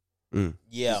profit.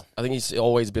 Yeah. I think he's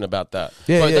always been about that.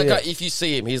 Yeah, But yeah, that yeah. guy, if you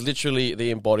see him, he's literally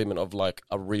the embodiment of like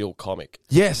a real comic.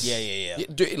 Yes. Yeah. Yeah,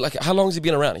 dude, like, how long has he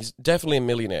been around? He's definitely a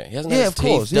millionaire. He hasn't Yeah, had his of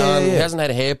course. teeth Yeah, done. yeah, yeah. He hasn't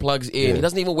had hair plugs in. Yeah. He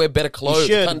doesn't even wear better clothes.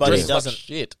 should, Can't but dress he like doesn't.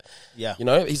 shit. Yeah. You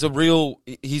know,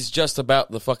 he's just about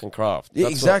the fucking craft. Yeah,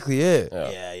 That's exactly, yeah.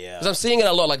 Yeah. Because I'm seeing it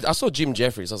a lot. Like, I saw Jim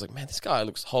Jeffries. I was like, man, this guy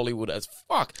looks Hollywood as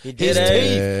fuck. He did his it.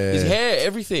 teeth, Yeah. his hair,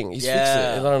 everything. He's fixed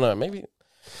it. I don't know. Maybe.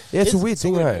 Yeah, it's a weird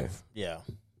thing, weird eh? move. Yeah.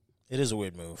 It is a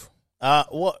weird move.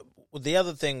 What the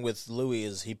other thing with Louis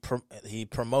is he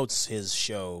promotes his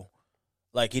show,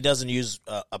 like, he doesn't use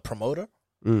a promoter.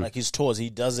 Like, his tours, he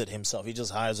does it himself. He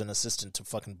just hires an assistant to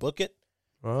fucking book it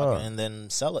and then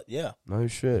sell it. Yeah. No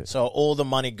shit. So all the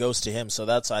money goes to him. So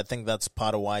I think that's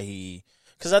part of why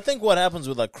because I think what happens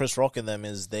with, like, Chris Rock and them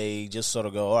is they just sort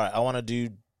of go, all right, I want to do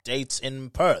dates in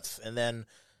Perth, and then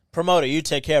promoter, you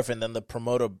take care of it, and then the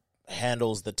promoter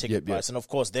handles the ticket price. And of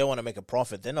course they want to make a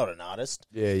profit. They're not an artist.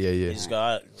 Yeah. They just go,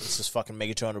 all right, let's just fucking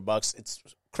make it $200. It's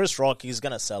Chris Rock. He's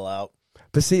gonna sell out.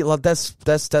 But see, like, that's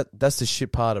the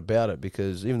shit part about it,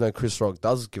 because even though Chris Rock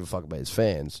does give a fuck about his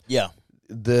fans, Yeah.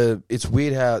 it's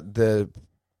weird how the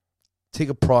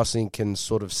ticket pricing can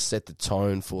sort of set the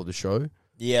tone for the show.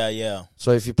 Yeah.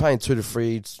 So if you're paying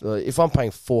 $200 to $300, if I'm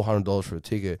paying $400 for a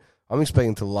ticket, I'm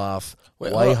expecting to laugh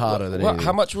way harder than anything.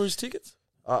 How much were his tickets?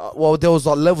 Well, there was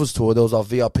like levels to it. There was like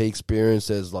VIP experience.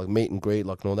 There's like meet and greet,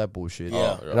 like, and all that bullshit.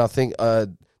 Yeah. And I think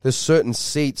there's certain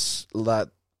seats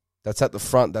that's at the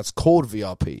front that's called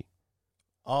VIP.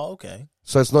 Oh, okay.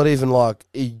 So it's not even like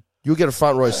you'll get a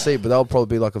front row seat, but that'll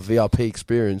probably be like a VIP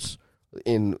experience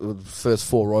in the first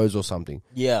 4 rows or something.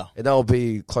 Yeah. And that'll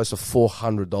be close to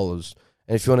 $400.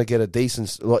 And if you want to get a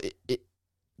decent, like,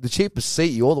 the cheapest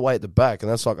seat, you're all the way at the back,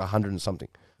 and that's like 100 and something.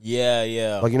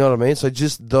 Yeah. Like, you know what I mean? So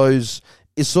just those,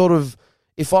 it's sort of,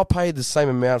 if I paid the same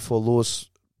amount for a Louis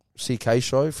CK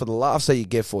show, for the laughs that you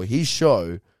get for his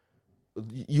show,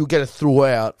 you'll get it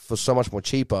throughout for so much more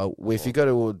cheaper. Where if you go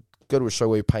to a show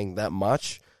where you're paying that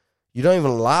much, you don't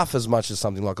even laugh as much as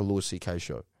something like a Louis CK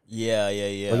show. Yeah. Like,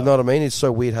 you know what I mean? It's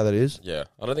so weird how that is. Yeah,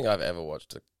 I don't think I've ever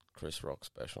watched a Chris Rock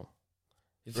special.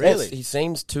 Really? He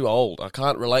seems too old. I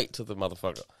can't relate to the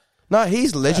motherfucker. No, he's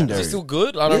Is legendary. he still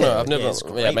good? I don't know. I've never. it's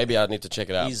Yeah, great. maybe I need to check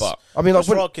it out. But I mean, like,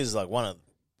 Chris Rock is like one of.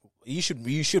 You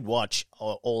should watch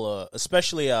all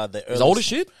especially the early. his older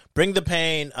shit. Bring the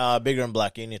Pain, Bigger and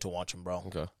Black. You need to watch him, bro.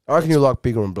 Okay. I reckon you like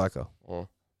Bigger and Blacker. Oh.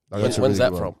 Like, that's a When's really that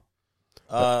good from?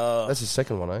 one. That's the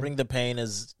second one, eh? Bring the Pain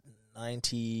is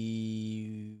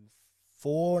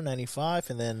 94, 95,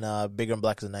 and then Bigger and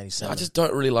Black is 97. I just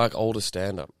don't really like older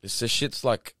stand up. It's the shit's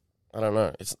like, I don't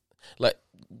know. It's like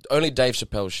only Dave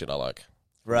Chappelle's shit I like.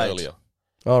 right. Earlier.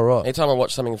 Oh, right. Anytime I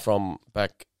watch something from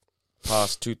back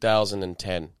past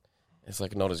 2010, it's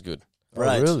like not as good.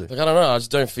 Right. Oh, really? Like, I don't know. I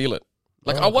just don't feel it.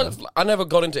 Like, I never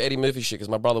got into Eddie Murphy shit because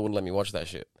my brother wouldn't let me watch that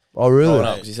shit. Oh, really? Oh,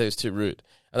 no. Because he said it was too rude.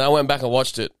 And then I went back and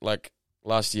watched it like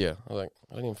last year. I was like,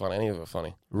 I didn't even find any of it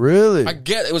funny. Really? I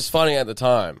get it was funny at the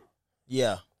time,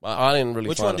 Yeah. I didn't really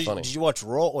Which find one it funny. did you watch,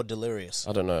 Raw or Delirious?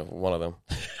 I don't know, one of them.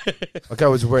 Okay,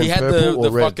 was it wearing He had purple the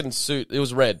or red? fucking suit. It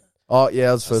was red. Oh yeah,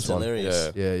 that was the first one.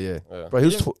 Delirious. Yeah. Yeah. Bro,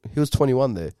 he was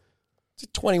 21 there. Is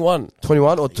it 21?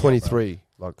 21 or 23?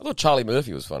 Like I thought Charlie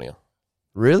Murphy was funnier.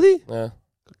 really? Yeah.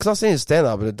 Because I've seen his stand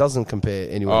up, but it doesn't compare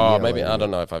anywhere. Oh, near maybe like I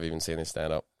don't know if I've even seen his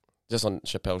stand up. Just on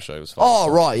Chappelle's show it was funny. Oh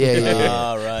right, yeah.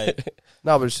 Ah, right.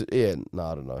 No, but I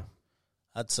don't know.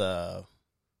 It's a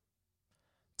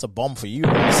bomb for you.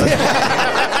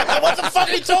 What the fuck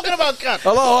are you talking about, cunt?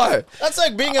 Hello, That's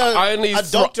like being I only a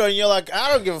doctor and you're like,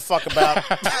 I don't give a fuck about.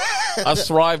 I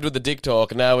thrived with the dick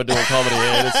talk, and now we're doing comedy,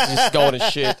 and it's just going to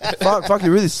shit. fuck,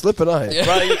 you're really slipping, eh?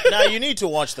 Right, now you need to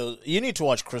watch those. You need to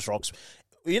watch Chris Rock's.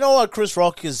 You know what Chris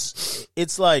Rock is?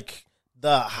 It's like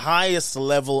the highest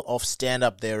level of stand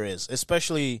up there is,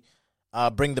 especially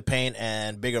Bring the Pain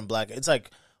and Bigger and Black. It's like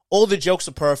all the jokes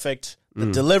are perfect,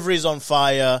 the delivery's on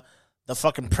fire, the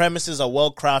fucking premises are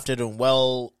well crafted and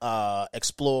well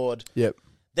explored. Yep.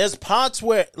 There's parts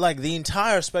where, like, the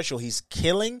entire special, he's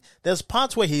killing. There's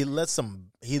parts where he lets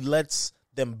them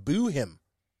boo him.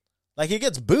 Like, he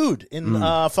gets booed in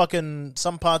fucking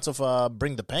some parts of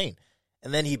Bring the Pain.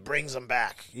 And then he brings them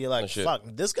back. You're like, fuck,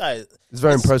 this guy... It's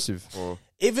very impressive.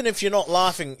 Even if you're not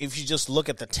laughing, if you just look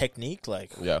at the technique,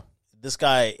 like, this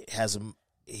guy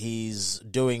he's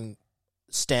doing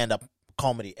stand-up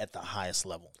comedy at the highest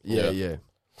level. Yeah. And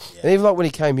even like when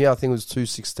he came here, I think it was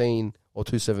 2016 or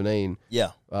 2017.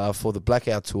 Yeah. For the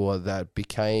Blackout tour that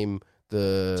became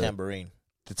the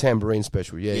Tambourine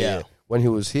special. Yeah. When he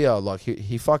was here, like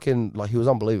he fucking like he was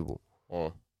unbelievable.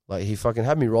 Like he fucking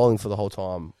had me rolling for the whole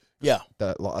time. Yeah.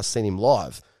 That like I seen him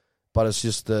live, but it's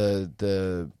just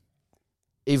the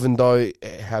even though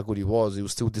how good he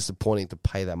was still disappointing to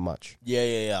pay that much.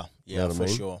 Yeah. You know what I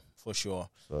mean? For sure.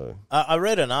 So I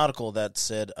read an article that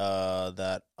said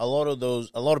that a lot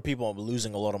of people are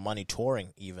losing a lot of money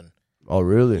touring even. Oh,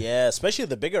 really? Yeah, especially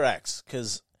the bigger acts,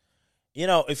 because you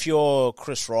know if you're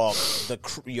Chris Rock,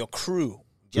 your crew,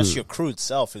 just your crew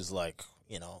itself is like,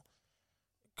 you know,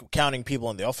 counting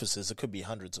people in the offices, it could be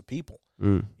hundreds of people.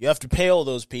 You have to pay all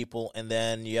those people, and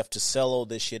then you have to sell all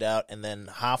this shit out, and then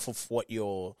half of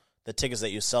the tickets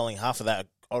that you're selling, half of that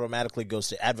automatically goes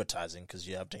to advertising because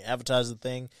you have to advertise the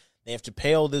thing. They have to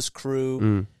pay all this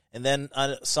crew, and then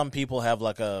some people have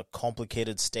like a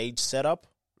complicated stage setup,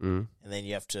 and then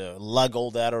you have to lug all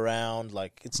that around.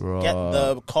 Like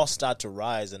the costs start to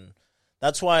rise, and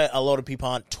that's why a lot of people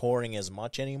aren't touring as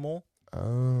much anymore.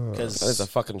 Because there's a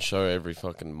fucking show every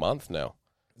fucking month now.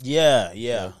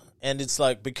 Yeah. And it's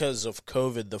like because of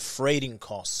COVID, the freighting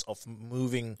costs of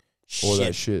moving all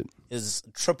that shit is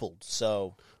tripled.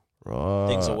 So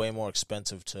things are way more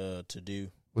expensive to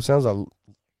do. Well, it sounds like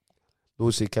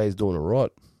Louis C.K. is doing it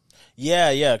right.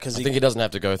 Yeah, because I think he doesn't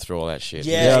have to go through all that shit.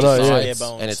 Yeah, I know,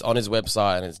 and it's on his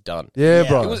website and it's done. Yeah,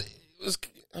 bro. It was.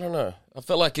 I don't know. I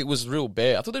felt like it was real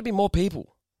bare. I thought there'd be more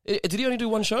people. Did he only do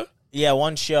one show? Yeah,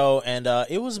 one show, and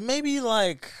it was maybe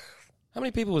like how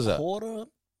many people was that? Quarter,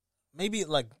 maybe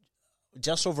like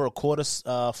just over a quarter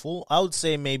full. I would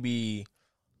say maybe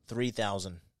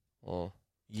 3,000. Oh.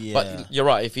 Yeah, but you're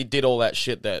right. If he did all that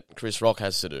shit that Chris Rock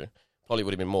has to do, probably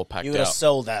would have been more packed out. You would have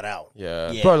sold that out.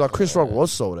 Yeah. Bro, like Chris Rock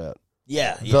was sold out.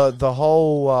 Yeah. The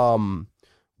whole what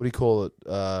do you call it?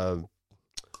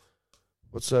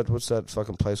 What's that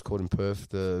fucking place called in Perth?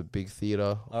 The big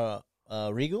theater.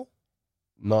 Regal?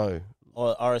 No.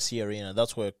 Or RSC Arena.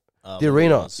 That's where the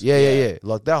arena. Yeah.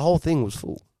 Like that whole thing was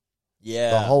full.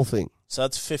 Yeah. The whole thing. So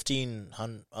that's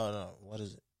 1,500. Oh no, what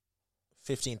is it?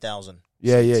 15,000.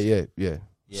 Yeah.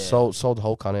 Sold the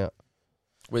whole cunt out.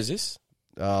 Where's this?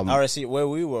 RSC, where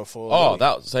we were for. Oh,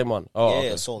 that same one. Oh, yeah,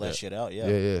 okay. Sold that shit out. Yeah.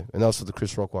 And that was for the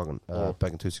Chris Rock wagon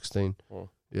back in 2016.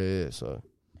 Yeah. So.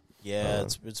 Yeah,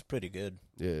 it's pretty good.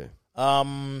 Yeah.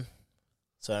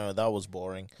 So anyway, that was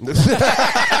boring.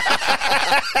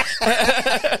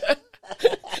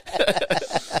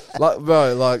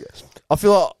 Like I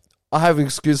feel like I have an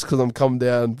excuse because I'm come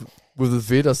down with the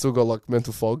vid. I still got like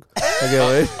mental fog.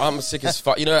 I'm sick as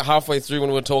fuck. You know, halfway through when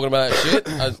we were talking about that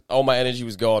shit, all my energy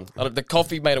was gone. The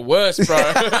coffee made it worse, bro.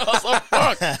 I was like,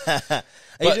 fuck. Are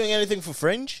you doing anything for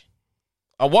Fringe?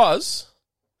 I was.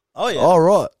 Oh, yeah. All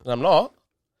right. I'm not.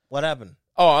 What happened?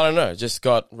 Oh, I don't know. Just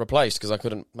got replaced because I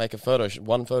couldn't make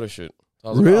one photo shoot. I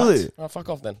was really? Like, oh, fuck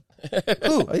off then.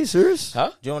 Ooh, are you serious?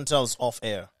 Huh? Do you want to tell us off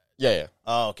air? Yeah.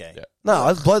 Oh, okay. Yeah. No,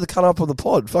 I blow the cunt up on the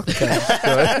pod. Fuck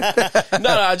the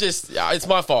No, it's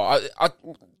my fault. I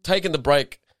taking the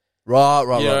break. Right.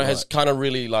 You know, has kind of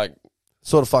really like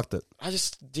sort of fucked it. I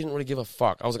just didn't really give a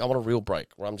fuck. I was like, I want a real break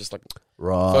where I'm just like,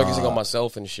 focusing on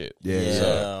myself and shit. Yeah.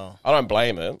 So I don't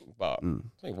blame it, but I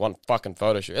think one fucking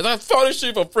photo shoot. It's a photo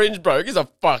shoot for Fringe, bro. Gives a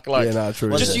fuck. Like,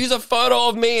 true. just use a photo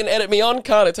of me and edit me on,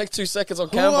 can't it? Takes 2 seconds on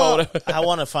Canva or whatever. I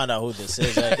want to find out who this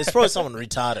is. It's probably someone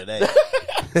retarded,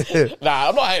 eh? Nah,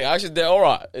 I'm not hating. Actually, they're all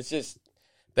right. It's just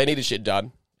they needed shit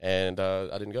done, and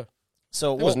I didn't go.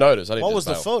 So it was noticed. I didn't. What was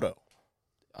the photo?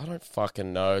 I don't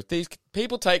fucking know. These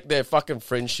people take their fucking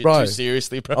Fringe shit too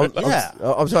seriously, bro.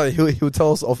 I'm telling you, he'll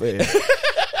tell us off air.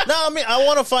 No, I mean, I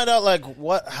want to find out, like,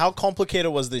 how complicated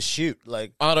was this shoot?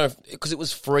 Like, I don't, because it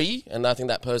was free, and I think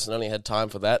that person only had time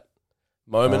for that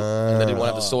moment, and they didn't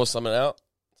want to have to source something out.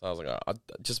 So I was like,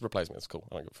 just replace me. It's cool.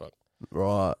 I don't give a fuck.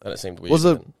 Right. And it seemed weird.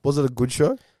 Was it a good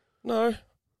show? No.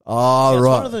 Oh,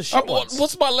 right. One of the shit ones.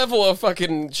 What's my level of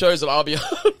fucking shows that I'll be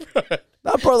on, bro?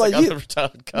 No, bro, like you.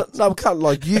 No,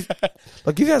 like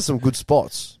you've had some good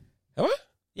spots. Have I?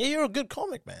 Yeah, you're a good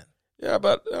comic, man. Yeah,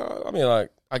 but I mean, like,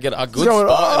 I get a good spot and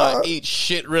I eat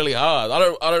shit really hard. I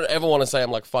don't ever want to say I'm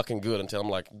like fucking good until I'm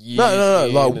like, no.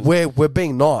 Like we're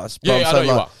being nice. Yeah, I know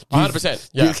you are. 100%.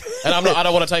 Yeah, and I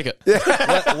don't want to take it.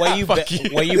 Yeah.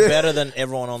 Were you better than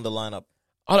everyone on the lineup?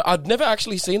 I'd never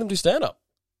actually seen them do stand up.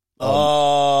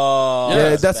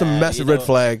 Yeah, that's a massive red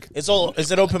flag. Is it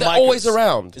open mic? They're always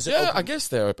around. Yeah, I guess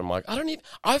they're open mic.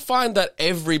 I find that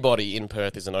everybody in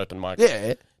Perth is an open mic.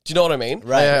 Yeah. Do you know what I mean?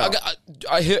 Right. Yeah.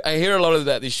 I hear a lot of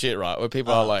this shit, right? Where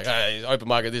people are like, hey, open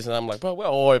mic at this, and I'm like, bro, we're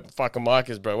all open fucking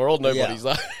micers, bro. We're all nobodies.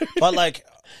 Yeah. Like, but like,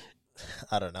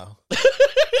 I don't know.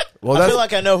 Well, I feel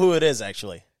like I know who it is,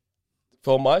 actually.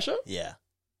 For my show? Yeah.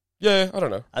 Yeah, I don't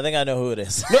know. I think I know who it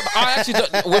is. No, but I actually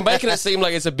don't. We're making it seem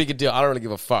like it's a bigger deal. I don't really give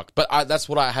a fuck. But that's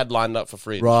what I had lined up for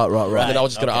free. Right. And then I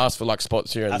was just going to ask for like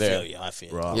spots here and there. I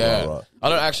feel you. Right. Yeah. Right. I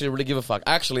don't actually really give a fuck.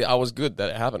 Actually, I was good that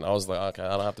it happened. I was like, okay,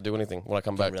 I don't have to do anything when I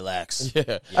come back. Relax.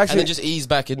 Yeah. And then just ease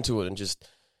back into it and just,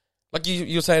 like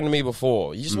you were saying to me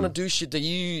before, you just want to do shit that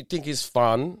you think is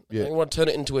fun. Yeah. And you want to turn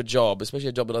it into a job, especially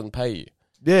a job that doesn't pay you.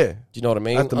 Yeah. Do you know what I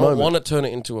mean? At the I don't moment. want to turn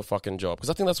it into a fucking job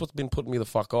because I think that's what's been putting me the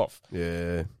fuck off.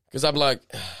 Yeah. Because I'm like,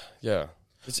 yeah,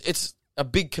 it's a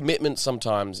big commitment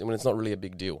sometimes when it's not really a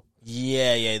big deal.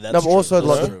 Yeah, that's No, but true. also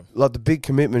That's like true. the big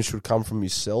commitment should come from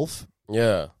yourself.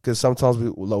 Yeah. Because sometimes we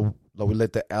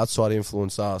let the outside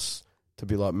influence us to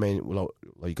be like, man,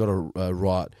 like you got to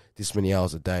write this many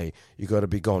hours a day. You got to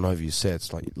be going over your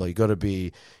sets. Like you got to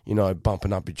be,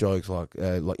 bumping up your jokes. Like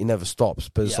it never stops.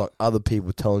 But it's like other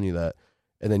people telling you that,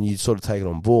 and then you sort of take it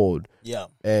on board. Yeah.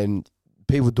 And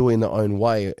people do it in their own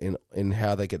way in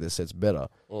how they get their sets better.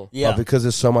 Yeah. But because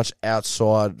there's so much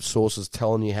outside sources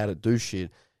telling you how to do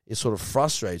shit, it sort of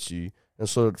frustrates you and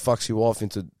sort of fucks you off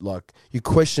into like you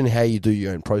question how you do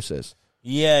your own process.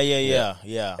 Yeah.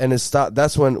 And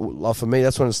that's when, like for me,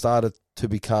 that's when it started to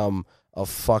become a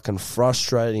fucking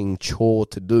frustrating chore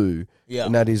to do. Yeah.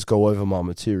 And that is go over my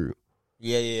material.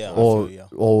 Yeah.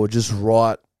 Or just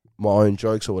write my own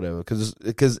jokes or whatever. Because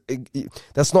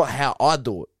that's not how I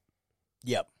do it.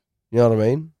 Yep. You know what I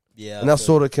mean? Yeah. And that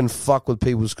sort of can fuck with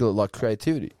people's like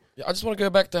creativity. Yeah, I just want to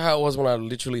go back to how it was when I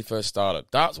literally first started.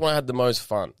 That's when I had the most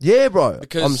fun. Yeah, bro.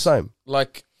 Because I'm the same.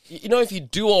 Like, if you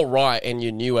do all right and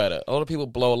you're new at it, a lot of people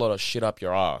blow a lot of shit up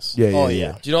your ass. Yeah. Oh, Do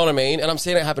you know what I mean? And I'm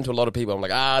seeing it happen to a lot of people. I'm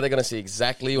like, they're going to see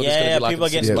exactly what it's going to be like. People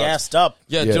in get 6 months. gassed up.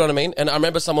 Yeah, do you know what I mean? And I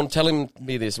remember someone telling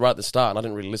me this right at the start, and I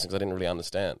didn't really listen because I didn't really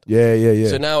understand. Yeah.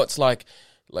 So now it's like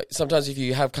sometimes if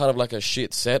you have kind of like a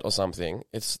shit set or something,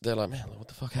 they're like, man, what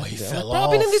the fuck happened there? Like, bro,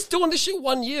 I've been doing this shit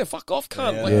 1 year. Fuck off,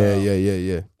 cunt.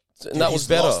 Yeah. And that was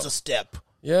better. Lost a step.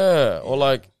 Yeah, or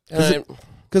like,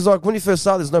 Because like when you first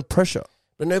start, there's no pressure.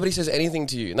 but nobody says anything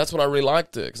to you, and that's when I really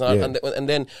liked it. And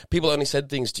then people only said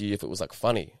things to you if it was like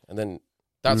funny, and then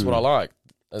that's what I liked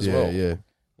as well. Yeah.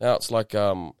 Now it's like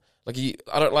I don't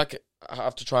like it. I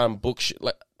have to try and book shit,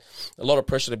 like a lot of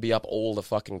pressure to be up all the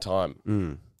fucking time.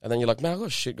 And then you're like, man, I've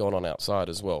got shit going on outside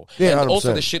as well. Yeah, and 100%.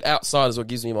 also the shit outside is what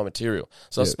gives me my material.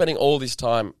 So I was spending all this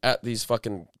time at these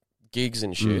fucking gigs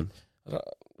and shit. I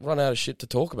run out of shit to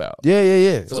talk about.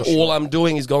 Yeah. Because all I'm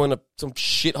doing is going to some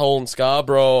shithole in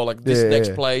Scarborough or like this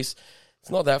next place.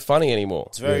 It's not that funny anymore.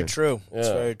 It's very true. It's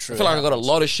Yeah. very true. I feel like I got a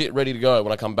lot of shit ready to go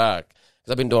when I come back.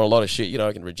 Because I've been doing a lot of shit,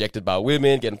 getting rejected by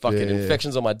women, getting fucking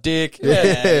infections on my dick.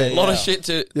 A lot of shit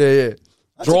to... Yeah.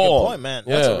 That's a draw. good point, man.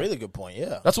 That's a really good point,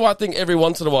 yeah. That's why I think every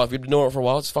once in a while, if you've been doing it for a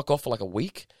while, just fuck off for like a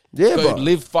week. Yeah, Go bro.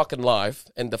 live fucking life,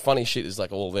 and the funny shit is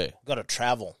like all there. Got to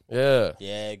travel. Yeah.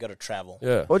 Yeah, you got to travel.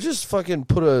 Yeah. Or just fucking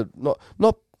put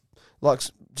not like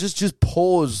just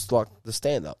pause like the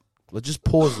stand up. Like just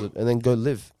pause it and then go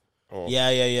live.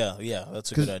 Yeah.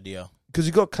 That's a good idea. Because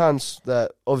you got cunts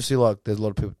that obviously like there's a lot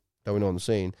of people that we know on the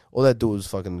scene. All they do is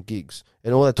fucking gigs,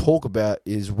 and all they talk about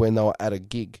is when they were at a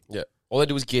gig. Yeah. All they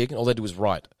do is gig, and all they do is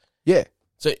write. Yeah.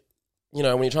 So, you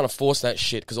know, when you're trying to force that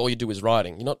shit because all you do is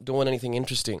writing, you're not doing anything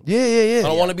interesting. Yeah. I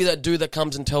don't want to be that dude that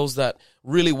comes and tells that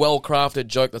really well-crafted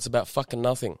joke that's about fucking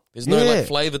nothing. There's no, like,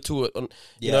 flavor to it.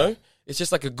 You know? It's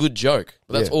just like a good joke,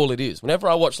 but that's all it is. Whenever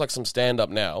I watch, like, some stand-up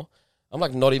now, I'm,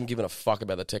 like, not even giving a fuck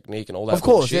about the technique and all that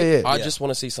shit. I just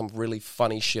want to see some really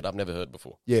funny shit I've never heard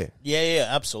before. Yeah,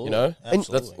 absolutely. You know?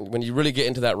 Absolutely. That's when you really get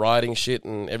into that writing shit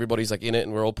and everybody's, like, in it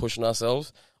and we're all pushing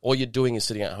ourselves, all you're doing is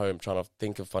sitting at home trying to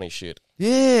think of funny shit.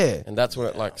 Yeah. And that's when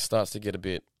it, like, starts to get a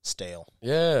bit... stale.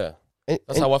 Yeah.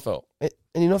 That's how I felt. And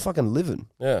you're not fucking living.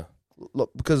 Yeah.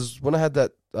 Look, because when I had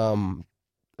that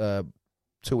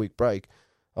 2-week break,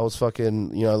 I was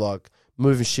fucking, you know, like,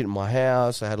 moving shit in my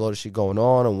house. I had a lot of shit going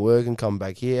on. I'm working, coming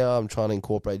back here. I'm trying to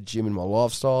incorporate gym in my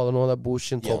lifestyle and all that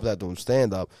bullshit. On top of that, doing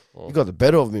stand-up. You got the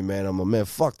better of me, man. I'm like, man,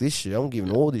 fuck this shit. I'm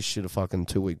giving all this shit a fucking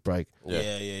 2-week break.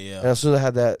 Yeah. And as soon as I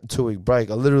had that 2-week break,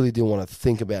 I literally didn't want to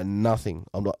think about nothing.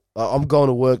 I'm like, I'm going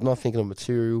to work, not thinking of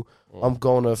material. I'm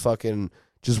going to fucking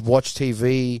just watch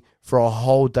TV for a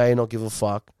whole day, not give a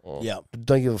fuck.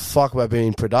 Don't give a fuck about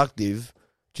being productive.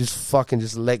 Just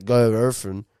let go of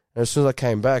everything. And as soon as I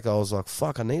came back, I was like,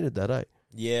 fuck, I needed that, eh?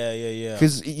 Yeah.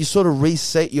 Because you sort of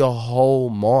reset your whole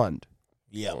mind.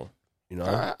 Yeah. You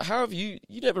know? How have you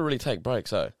never really take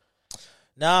breaks, eh?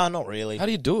 Nah, not really. How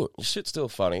do you do it? Your shit's still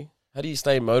funny. How do you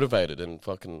stay motivated and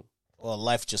fucking... Well,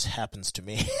 life just happens to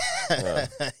me.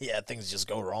 Things just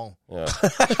go wrong. Yeah.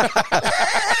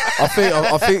 I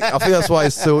think that's why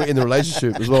he's still in the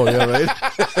relationship as well, you know what I mean?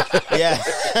 Yeah.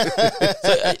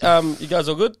 So, you guys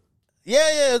all good?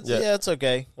 Yeah, it's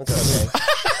okay. Okay.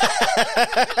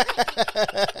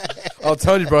 I'll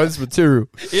tell you, bro, this is material.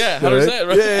 Yeah, 100%,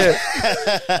 right? Yeah.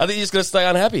 I think you're just going to stay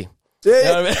unhappy. Yeah. You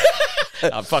know what I mean?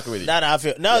 I'm fucking with you. I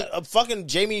feel fucking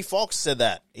Jamie Foxx said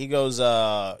that. He goes,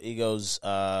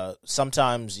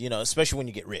 sometimes, you know, especially when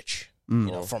you get rich, you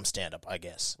know, from stand up, I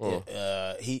guess.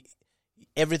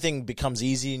 Everything becomes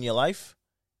easy in your life,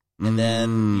 and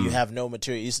then you have no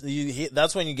material.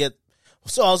 That's when you get.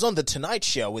 So I was on the Tonight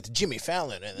Show with Jimmy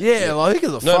Fallon. And Like, who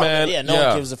gives a fuck? Man. Yeah, no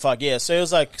one gives a fuck. Yeah, so it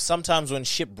was like sometimes when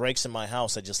shit breaks in my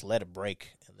house, I just let it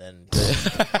break. And then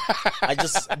I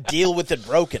just deal with it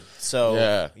broken.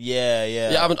 So,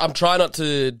 yeah. I'm trying not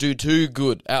to do too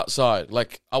good outside.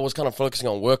 Like, I was kind of focusing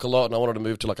on work a lot, and I wanted to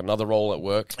move to, like, another role at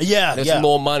work. Yeah, There's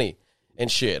more money and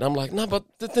shit. And I'm like, no, but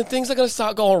the things are going to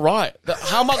start going right.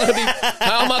 How am I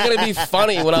going to be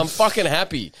funny when I'm fucking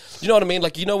happy? You know what I mean?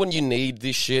 Like, you know when you need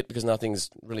this shit because nothing's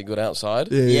really good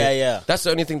outside? Yeah. That's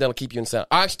the only thing that'll keep you in sound.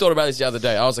 I actually thought about this the other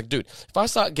day. I was like, dude, if I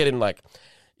start getting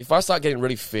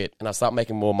really fit and I start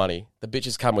making more money, the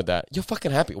bitches come with that. You're fucking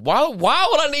happy. Why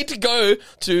would I need to go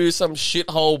to some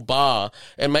shithole bar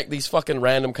and make these fucking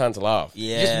random cunts laugh?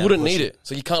 Yeah, you just wouldn't need it.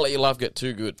 So you can't let your life get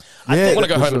too good. Yeah, I want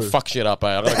to go home and fuck shit up, eh?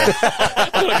 I'm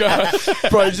gonna go home.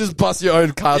 Bro, you just bust your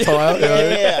own car tire. You know?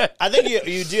 Yeah. I think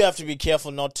you do have to be careful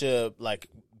not to, like,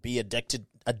 be addicted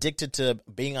to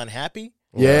being unhappy.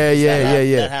 Yeah.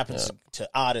 That happens to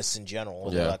artists in general.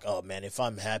 Yeah. They're like, oh man, if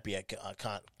I'm happy, I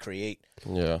can't create.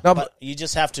 Yeah. No, But you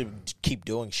just have to keep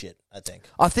doing shit, I think.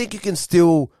 I think you can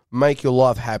still make your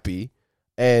life happy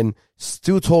and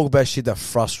still talk about shit that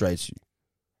frustrates you.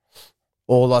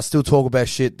 Or like still talk about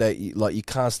shit that you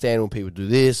can't stand when people do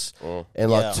this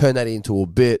and like turn that into a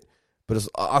bit. But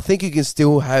I think you can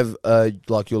still have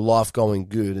like your life going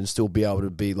good and still be able to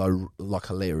be like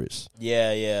hilarious.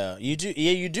 Yeah. You do.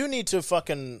 Yeah, you do need to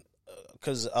fucking,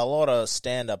 because a lot of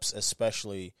stand-ups,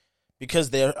 especially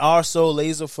because they are so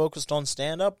laser focused on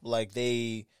stand-up, like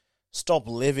they stop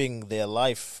living their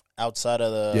life outside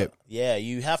of the. Yep. Yeah,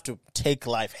 you have to take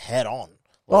life head on.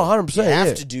 Oh, 100%. You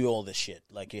have to do all this shit.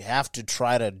 Like you have to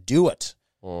try to do it.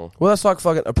 Well, that's like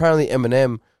fucking apparently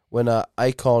Eminem when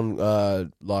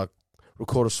Akon like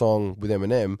record a song with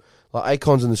Eminem. Like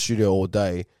Akon's in the studio all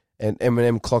day, and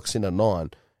Eminem clocks in at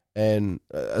 9. And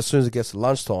as soon as it gets to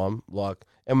lunchtime, like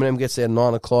Eminem gets there at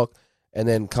 9 o'clock, and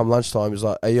then come lunchtime, he's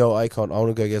like, "Hey yo, Akon, I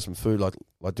want to go get some food. Like do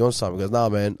you want something?" He goes, "Nah,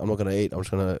 man, I'm not gonna eat. I'm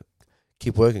just gonna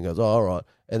keep working." He goes, "Oh, all right."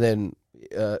 And then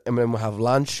Eminem will have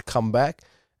lunch, come back,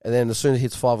 and then as soon as it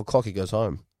hits 5 o'clock, he goes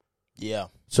home. Yeah.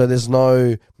 So there's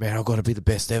no, man, I've got to be the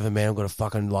best ever, man. I've got to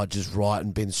fucking like just write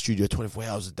and be in the studio 24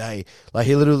 hours a day. Like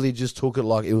he literally just took it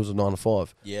like it was a 9 to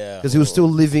 5. Yeah. Because he was still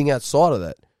living outside of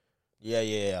that.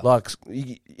 Yeah. Like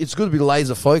it's good to be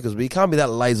laser focused, but you can't be that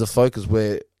laser focused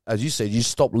where, as you said, you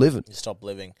stop living. You stop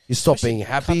living. You stop Especially being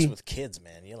happy. with kids,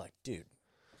 man. You're like, dude,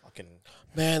 fucking.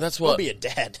 Man, that's I'll what be a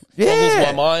dad. boggles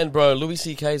my mind, bro. Louis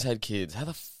C.K.'s had kids. How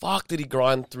the fuck did he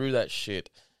grind through that shit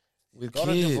with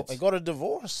kids? He got a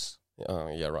divorce.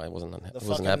 Oh yeah, right.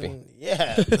 Wasn't happy.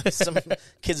 Yeah, some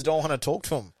kids don't want to talk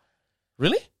to him.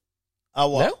 Really?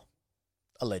 Well, Now?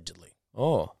 allegedly.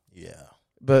 Oh. Yeah.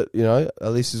 But, you know,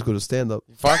 at least he's got a stand-up.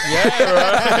 Fuck yeah,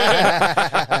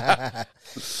 right?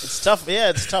 It's tough. Yeah,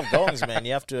 it's tough goings, man.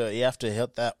 You have to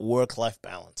hit that work-life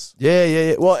balance.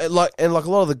 Yeah. Well, and like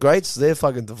a lot of the greats, they're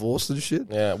fucking divorced and shit.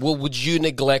 Yeah. Well, would you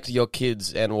neglect your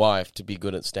kids and wife to be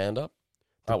good at stand-up?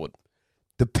 I would.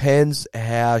 Depends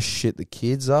how shit the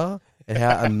kids are and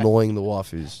how annoying the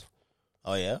wife is.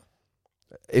 Oh, yeah?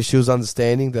 If she was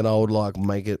understanding, then I would like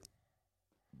make it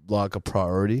like a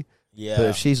priority. Yeah. But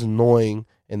if she's annoying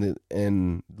and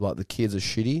like the kids are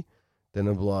shitty, then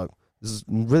I'd be like, there's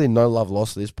really no love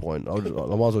lost at this point. I might as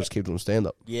well just keep doing stand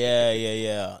up.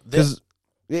 Yeah. Because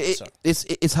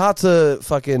it's hard to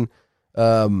fucking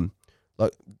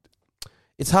like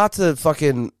it's hard to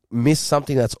fucking miss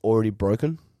something that's already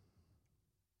broken.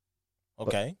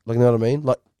 Okay. Like, you know what I mean?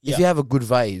 Like, Yeah. if you have a good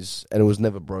vase and it was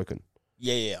never broken,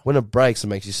 Yeah. when it breaks, it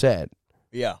makes you sad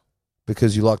Yeah.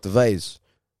 because you like the vase.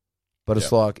 But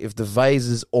it's like, if the vase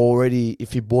is already,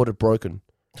 if you bought it broken,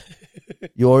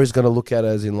 you're always going to look at it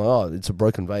as in like, oh, it's a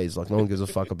broken vase. Like, no one gives a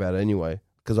fuck about it anyway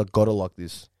because I got it like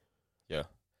this. Yeah.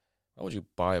 Why would you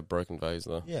buy a broken vase,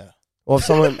 though? Yeah. Or if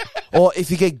someone, or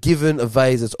if you get given a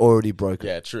vase that's already broken.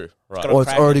 Yeah, true. Right. Or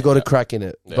it's already got a crack in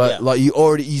it. Yeah. But Yeah. like,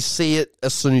 you see it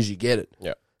as soon as you get it.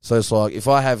 Yeah. So it's like, if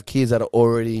I have kids that are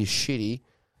already shitty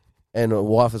and a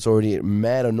wife that's already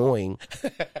mad annoying,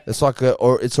 it's like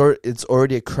it's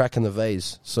already a crack in the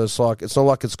vase. So it's like, it's not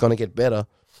like it's going to get better.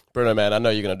 Bruno, man, I know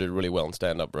you're going to do really well in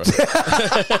stand-up, bro. And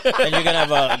you're going to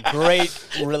have a great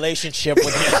relationship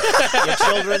with your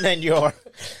children and your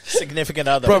significant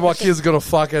other. Bro, my kids are going to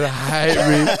fucking hate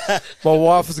me. My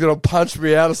wife is going to punch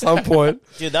me out at some point.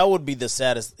 Dude, that would be the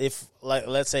saddest. If, like,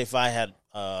 let's say if I had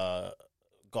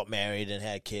got married and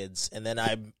had kids, and then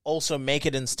I also make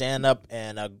it in stand-up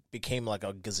and I became like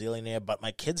a gazillionaire, but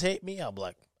my kids hate me, I'll be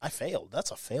like, I failed.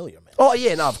 That's a failure, man. Oh,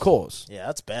 yeah, no, of course. Yeah,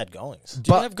 that's bad goings.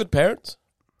 Do you have good parents?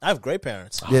 I have great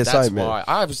parents. Yeah, That's same, man. why.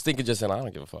 I was thinking just then, I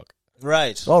don't give a fuck.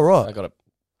 Right. Oh, right.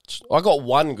 I got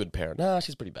one good parent. Nah,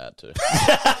 she's pretty bad too.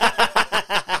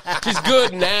 She's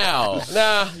good now.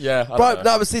 Nah, yeah. I don't Bro, know.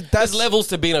 no, but see, that's... There's levels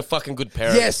to being a fucking good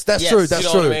parent. Yes, that's Yes. true. You That's You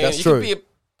know true. what I mean? That's you true. can be a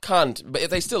cunt, but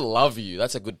if they still love you,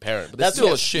 that's a good parent. But they're That's still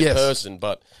a yes. shit Yes. person.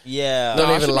 But Yeah. Don't I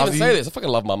even shouldn't love even you. say this. I fucking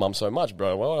love my mum so much,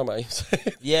 bro. Why am I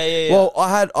saying? Yeah. Well,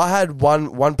 I had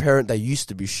one parent that used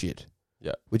to be shit,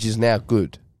 Yeah. which is now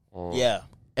good, Yeah.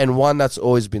 and one that's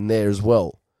always been there as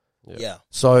well. Yeah.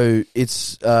 So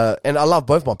it's and I love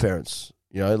both my parents,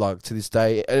 you know, like to this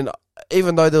day. And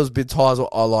even though there was been times where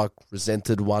I like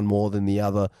resented one more than the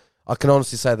other, I can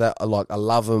honestly say that I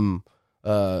love them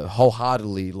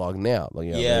wholeheartedly. Like now, like,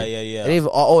 you know what I mean? Yeah. And even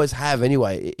I always have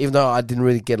anyway. Even though I didn't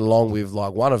really get along with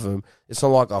like one of them, it's not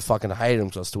like I fucking hated them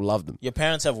because I still love them. Your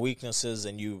parents have weaknesses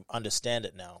and you understand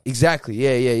it now. Exactly.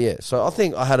 Yeah. So I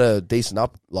think I had a decent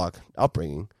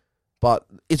upbringing. But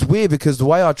it's weird because the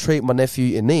way I treat my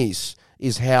nephew and niece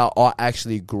is how I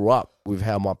actually grew up with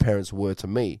how my parents were to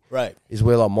me. Right. Is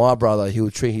where like my brother, he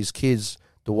would treat his kids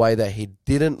the way that he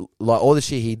didn't like all the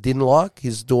shit he didn't like.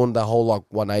 He's doing the whole like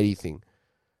 180 thing.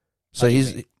 So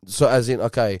so as in,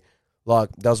 okay, like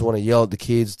doesn't want to yell at the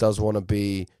kids, doesn't want to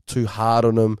be too hard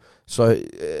on them. So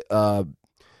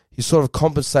he sort of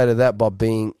compensated that by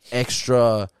being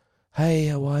extra, hey,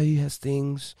 how are you, how's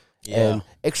things? Yeah. And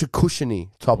extra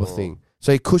cushiony type of thing.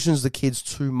 So he cushions the kids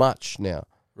too much now.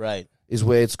 Right. Is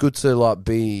where it's good to like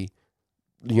be,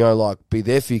 you know, like be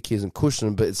there for your kids and cushion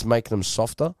them, but it's making them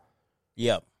softer.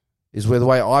 Yep. Is where the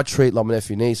way I treat like my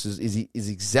nephew and niece is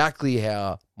exactly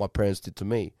how my parents did to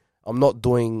me. I'm not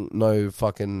doing no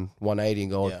fucking 180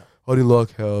 and going, Yeah. I didn't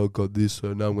like how I got this,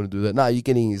 so now I'm going to do that. No, you're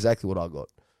getting exactly what I got.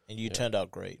 And you turned out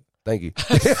great. Thank you.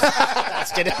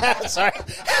 Just kidding. Sorry.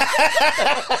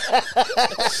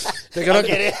 They're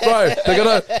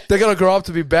gonna grow up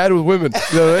to be bad with women.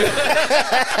 You know what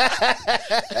I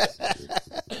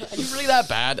mean? Are you really that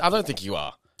bad? I don't think you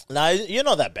are. No, you're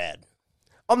not that bad.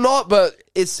 I'm not, but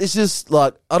it's just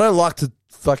like I don't like to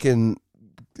fucking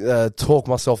talk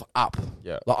myself up.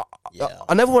 Yeah. Like, Yeah.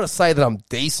 I never want to say that I'm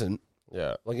decent.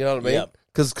 Yeah. Like, you know what I mean? Yep.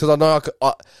 Because I know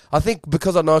I think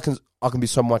because I know I can be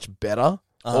so much better.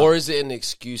 Or is it an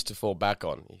excuse to fall back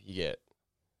on if you get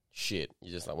shit?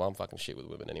 You're just like, well, I'm fucking shit with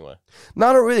women anyway.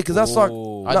 No, not really. Because that's like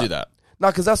Ooh. I do that. no,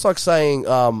 because that's like saying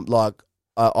like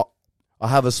I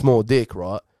have a small dick,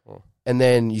 right? And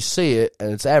then you see it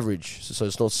and it's average, so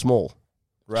it's not small.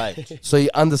 Right. So you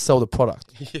undersell the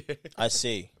product. I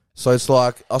see. So it's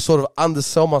like I sort of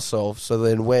undersell myself. So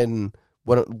then when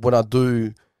I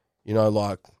do, you know,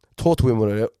 like talk to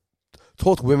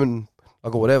women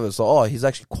like or whatever, it's like, oh, he's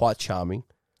actually quite charming.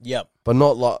 Yep. But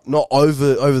not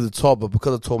over the top, but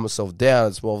because I tore myself down,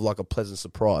 it's more of like a pleasant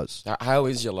surprise. How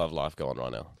is your love life going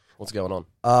right now? What's going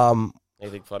on?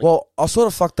 Anything funny? Well, I sort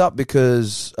of fucked up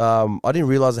because I didn't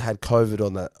realize I had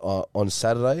COVID on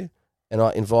Saturday, and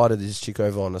I invited this chick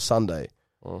over on a Sunday,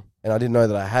 and I didn't know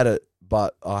that I had it,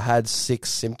 but I had 6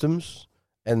 symptoms,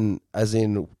 and as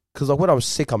in, because like when I'm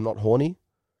sick, I'm not horny,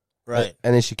 right?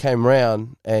 And then she came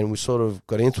round, and we sort of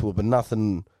got into it, but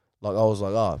nothing. Like I was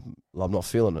like, I'm not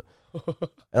feeling it,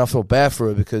 and I felt bad for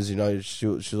her because she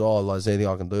was like, is there anything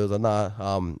I can do? I was like, nah,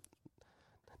 I'm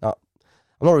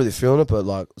not really feeling it, but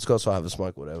like let's go outside, have a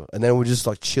smoke, whatever. And then we're just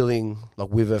like chilling, like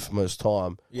with her for most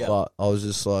time. Yeah. But I was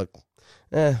just like,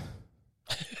 But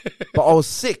I was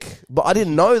sick, but I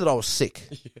didn't know that I was sick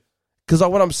because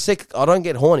like when I'm sick, I don't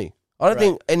get horny. I don't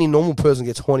think any normal person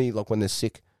gets horny like when they're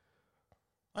sick.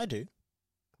 I do.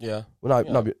 Yeah. Well,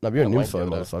 no, you're a nympho,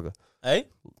 motherfucker. Hey.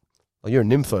 Like you're a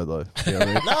nympho, though. You know what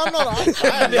I mean? No, I'm not.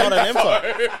 I'm not an nympho.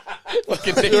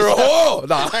 You're a whore.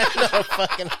 No. I'm not a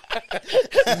fucking.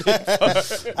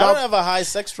 I don't have a high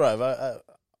sex drive.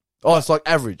 It's like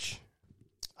average.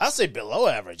 I'll say below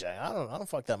average. I don't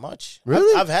fuck that much.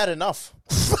 Really? I've had enough.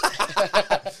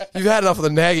 You've had enough of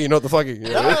the nagging, not the fucking. No.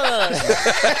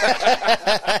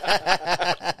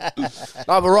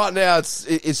 No, but right now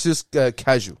it's just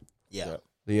casual. Yeah.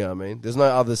 You know what I mean? There's no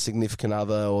other significant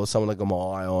other or someone I got my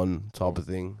eye on type of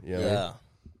thing. You know what I mean?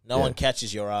 No one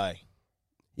catches your eye.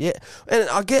 Yeah. And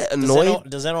I get annoyed.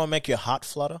 Does anyone make your heart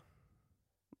flutter?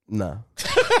 No.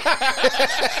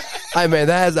 Hey, man,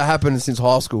 that hasn't happened since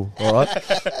high school, all right?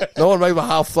 No one makes my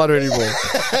heart flutter anymore.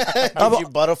 Give you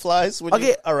butterflies when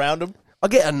you around them? I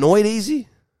get annoyed easy.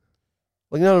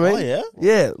 Like, you know what I mean? Oh, yeah?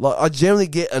 Yeah. Like, I generally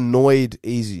get annoyed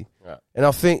easy. Right.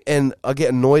 And I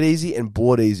get annoyed easy and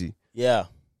bored easy. Yeah.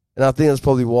 And I think that's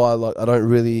probably why, like, I don't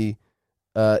really,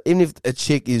 even if a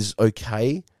chick is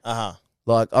okay,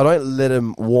 like, I don't let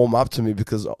them warm up to me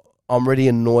because I'm already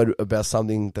annoyed about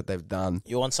something that they've done.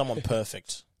 You want someone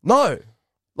perfect. No.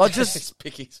 Like, just. It's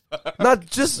picky. Not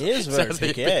just. He is very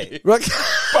picky, eh? Like,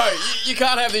 Bro, you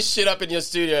can't have this shit up in your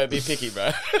studio and be picky,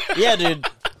 bro. Yeah, dude.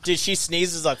 Dude, she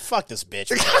sneezes like, fuck this bitch.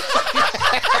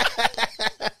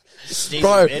 Sneezes,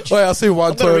 bro, bitch. wait, I see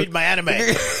one I'm gonna toe. read my anime.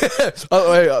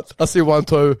 I see one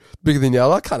toe bigger than the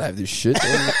other. I can't have this shit.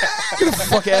 Get the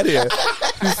fuck out of here.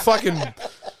 You fucking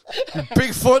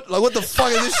Bigfoot. Like, what the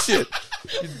fuck is this shit?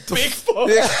 Bigfoot.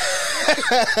 Yeah.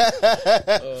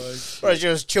 Bro, she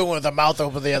was chewing with her mouth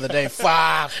open the other day.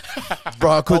 Fuck.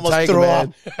 Bro, I couldn't Almost take it, threw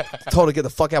man. Told her to get the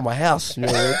fuck out of my house. You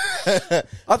know what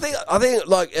I mean? I think,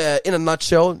 like, in a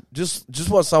nutshell, just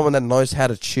want someone that knows how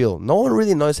to chill. No one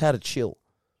really knows how to chill.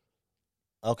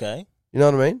 Okay. You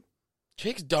know what I mean?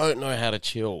 Chicks don't know how to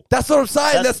chill. That's what I'm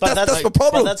saying. That's the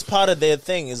problem. But that's part of their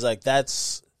thing. Is like they're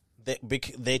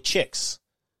chicks.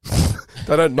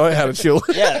 They don't know how to chill.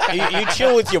 Yeah, you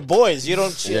chill with your boys. You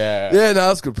don't chill. Yeah. Yeah, no,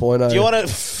 that's a good point. Do you want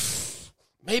to?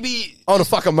 Maybe. I want to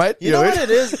fuck him, mate. You know what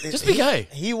it is? Just be gay.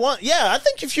 Yeah, I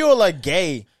think if you were like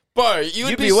gay, bro,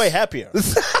 you'd be way happier.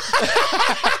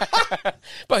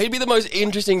 But he'd be the most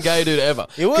interesting gay dude ever.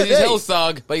 He would, because he's hell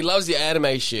thug, but he loves the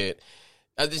anime shit.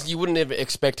 You wouldn't ever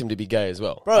expect him to be gay as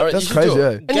well. Bro, right, that's crazy, yeah.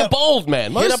 And you're bold,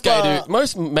 man.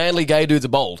 Most manly gay dudes are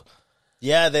bold.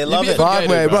 Yeah, they love it. Fuck,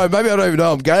 man, bro. Maybe I don't even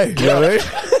know I'm gay. You know what I mean?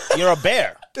 You're a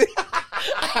bear.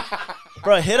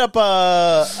 Bro, hit up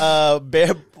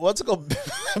bear. What's it called?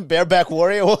 Bareback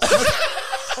warrior.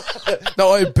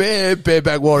 No,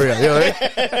 bareback warrior. You know what I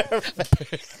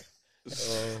mean?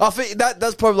 I think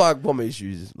that's probably like one of my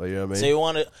issues. Like, you know what I mean? So you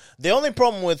want to? The only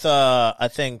problem with I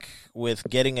think with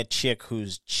getting a chick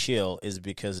who's chill is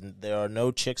because there are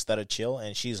no chicks that are chill,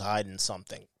 and she's hiding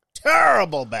something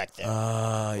terrible back there.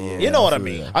 Yeah. You know what I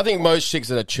mean? I think most chicks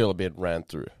that are chill are being ran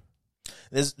through.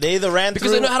 They either ran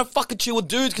because through they know how to fucking chill with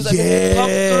dudes because they've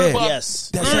pumped through. Yes.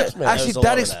 That's right. Actually,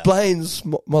 that explains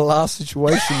my last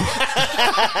situation.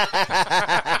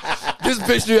 This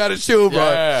bitch knew how to chill, bro.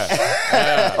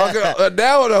 Yeah.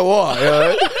 Now I know why. You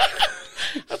know?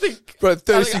 I think, bro,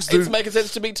 36 dudes. It's making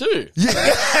sense to me too.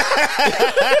 Yeah.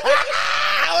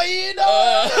 How you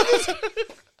know?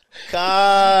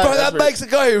 God, bro, that makes it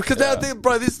go because now I think,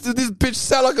 bro, this bitch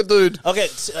sound like a dude. Okay,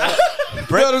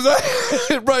 Brett,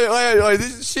 bro,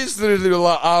 this shit's literally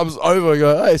like arms over.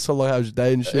 Go, hey, so like, how's your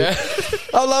day and shit? Yeah.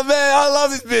 I'm like, man, I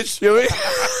love this bitch. You know what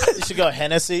I mean? You should go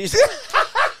Hennessy.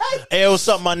 Hey, what's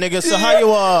up, my nigga? So how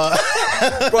you are?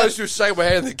 Bro, she would shake my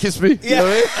hand and kiss me. You know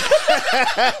what I mean?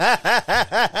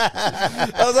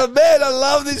 I was like, man, I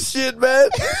love this shit, man.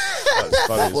 That's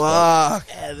funny. Fuck.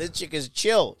 Yeah, this chick is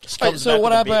chill. Wait, so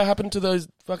what happened to those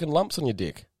fucking lumps on your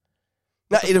dick?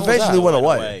 No, it eventually went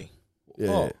away. away. Yeah.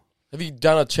 Oh. Have you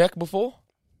done a check before?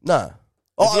 No.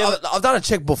 Oh, I've done a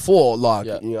check before, like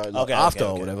after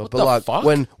or whatever. What but the like fuck?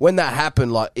 when that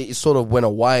happened, like it sort of went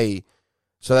away.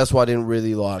 So that's why I didn't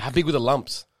really like. How big were the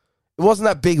lumps? It wasn't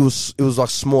that big. It was like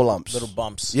small lumps, Little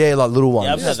bumps. Yeah, like little ones.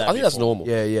 Yeah, I've had that I think that's before. normal.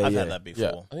 Yeah, I've had that before. Yeah,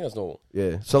 I think that's normal.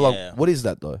 Yeah. So like, what is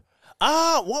that though?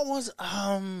 What was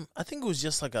I think it was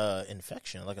just like a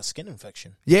infection, like a skin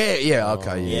infection. Yeah.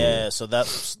 Okay. Yeah, so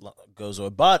that goes away.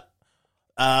 But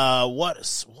what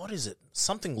is it?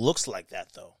 Something looks like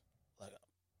that though. Like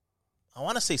I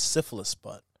want to say syphilis,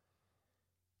 but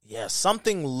yeah,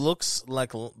 something looks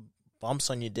like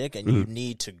bumps on your dick, and you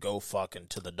need to go fucking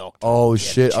to the doctor. Oh Get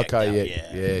shit. checked Okay.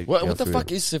 out. Yeah. What the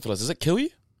fuck is syphilis? Does it kill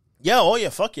you? Yeah. Oh yeah.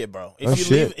 Fuck yeah, bro.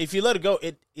 If you let it go,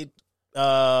 it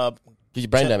Gives you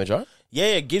brain damage, right? yeah,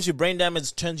 it gives you brain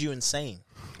damage, turns you insane.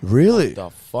 Really? The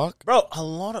fuck? Bro, a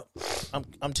lot of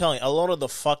I'm telling you, a lot of the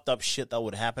fucked up shit that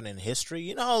would happen in history.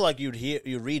 You know how like you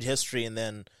read history and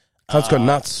then Cunts go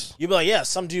nuts. you'd be like, yeah,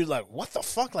 some dude like, what the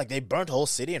fuck? Like they burnt a whole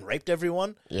city and raped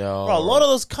everyone. Yeah. Bro, a lot of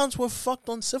those cunts were fucked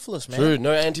on syphilis, man. True.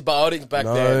 No antibiotics back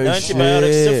No then. No shit.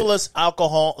 antibiotics, syphilis,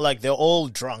 alcohol. Like they're all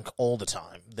drunk all the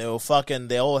time. They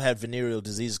all had venereal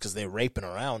diseases because they're raping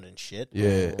around and shit.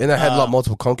 Yeah, and they had like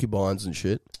multiple concubines and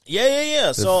shit.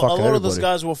 Yeah. So a lot fucking of those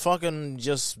everybody. guys were fucking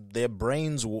just their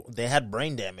brains. They had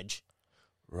brain damage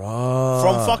Right.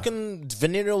 from fucking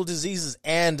venereal diseases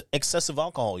and excessive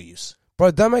alcohol use.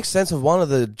 Bro, that makes sense of one of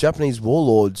the Japanese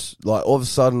warlords. Like, all of a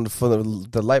sudden, for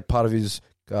the late part of his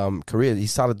career, he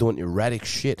started doing erratic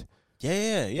shit.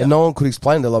 Yeah. And no one could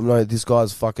explain it. Like, no, this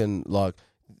guy's fucking, like,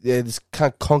 this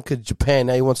can't conquer Japan.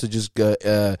 Now he wants to just go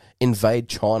invade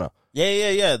China.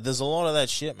 Yeah. There's a lot of that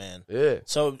shit, man. Yeah.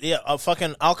 So, yeah,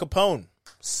 fucking Al Capone,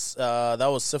 that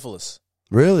was syphilis.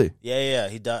 Really? Yeah.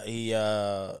 He died.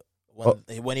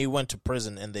 When he went to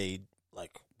prison and they,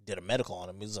 like, did a medical on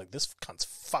him, he was like, this cunt's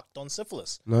fucked on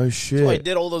syphilis. No shit. That's why he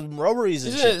did all those robberies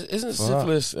and shit. Isn't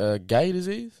syphilis a gay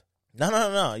disease? No.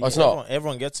 Oh, it's not.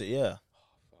 Everyone gets it, yeah.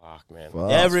 Fuck, man.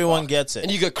 Fuck. Everyone gets it.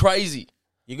 And you go crazy.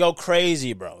 You go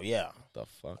crazy, bro. Yeah. The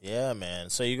fuck? Yeah, man.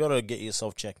 So you got to get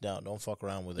yourself checked out. Don't fuck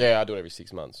around with it. Yeah, I do it every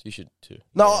 6 months. You should too.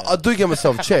 No, I do get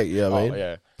myself checked, you know what I mean?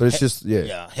 yeah. But it's just, yeah.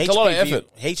 Yeah. It's a lot of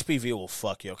effort. HPV will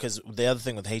fuck you. Because the other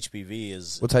thing with HPV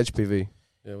is What's HPV?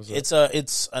 Yeah, what's that?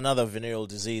 it's another venereal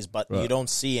disease, but you don't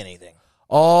see anything.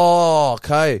 Oh,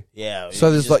 okay. Yeah.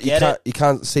 So there's just like, get it you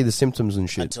can't see the symptoms and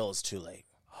shit. until it's too late.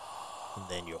 And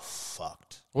then you're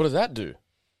fucked. What does that do?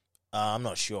 I'm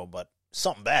not sure, but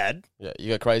something bad. Yeah, you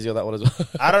go crazy on that one as well.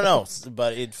 I don't know,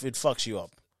 but it fucks you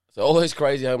up. So all those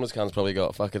crazy homeless cunts probably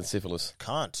got fucking syphilis.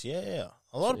 Can't. Yeah.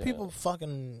 A lot of people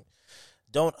fucking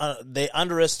don't. They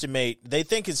underestimate. They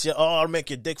think it's just, I'll make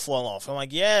your dick fall off. I'm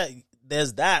like, yeah,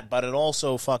 there's that, but it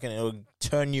also it'll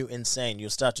turn you insane. You'll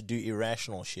start to do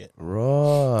irrational shit.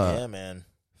 Right. Yeah, man.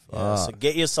 Yeah, so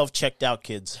get yourself checked out,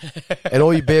 kids. And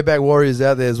all you bareback warriors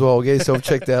out there as well, get yourself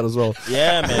checked out as well.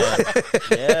 Yeah, man.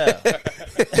 Yeah.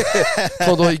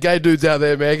 Told all you gay dudes out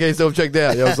there, man, get yourself checked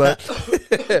out. You know what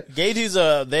I'm saying? Gay dudes,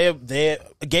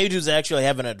 gay dudes actually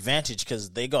have an advantage because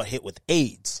they got hit with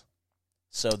AIDS.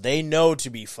 So they know to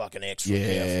be fucking extra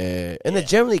careful. Yeah. And they're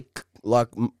generally, like,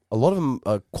 a lot of them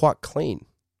are quite clean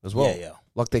as well. Yeah.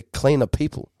 Like, they're cleaner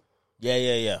people.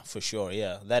 Yeah, for sure.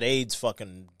 Yeah, that AIDS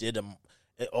fucking did them.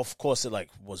 Of course, it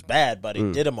was bad, but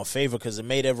it did them a favor because it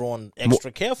made everyone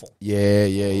extra careful. Yeah.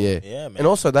 Yeah, man. And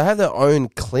also, they have their own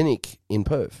clinic in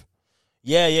Perth.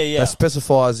 Yeah. That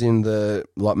specifies in the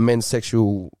men's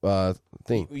sexual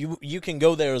thing. You can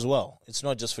go there as well. It's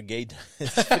not just for gay.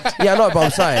 Yeah, I know, but I'm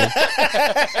saying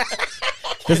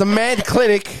there's a man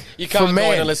clinic. You can't for go in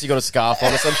men. unless you got a scarf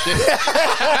on or some shit.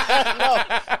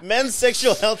 No, men's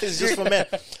sexual health is just for men.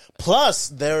 Plus,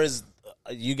 there is.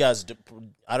 You guys,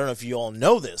 I don't know if you all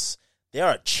know this. There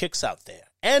are chicks out there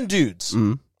and dudes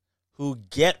who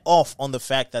get off on the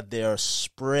fact that they are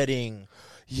spreading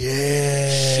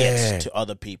shit to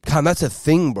other people. Cunt, that's a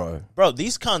thing, bro. Bro,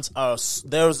 these cunts are.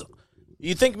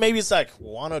 You think maybe it's like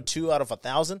 1 or 2 out of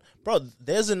 1,000? Bro,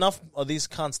 there's enough of these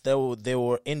cunts that they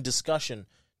were in discussion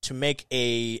to make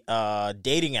a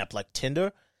dating app like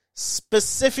Tinder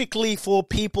specifically for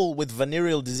people with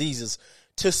venereal diseases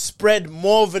to spread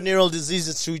more venereal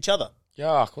diseases to each other.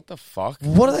 Yuck, what the fuck?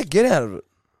 What do they get out of it?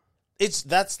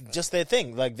 That's just their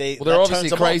thing. Like Well, they're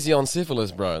obviously crazy on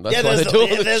syphilis, bro. That's Yeah, why there's they do all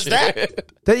this there's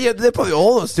shit. that. They're probably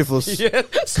all on syphilis. Yeah,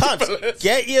 Cunts,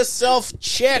 get yourself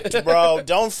checked, bro.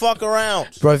 Don't fuck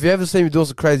around. Bro, if you ever see me doing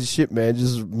some crazy shit, man,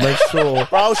 just make sure.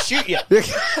 Bro, I'll shoot you.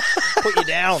 Put you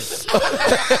down.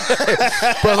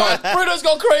 Bro, like, Bruno's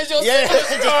gone crazy on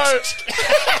syphilis,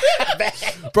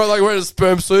 bro. bro, like wearing a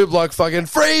sperm suit, like fucking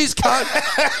freeze, cunt.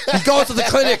 He's going to the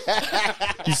clinic.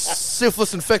 You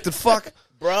syphilis infected fuck.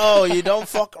 Bro, you don't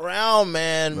fuck around,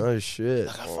 man. No shit.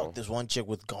 Like, I fucked this one chick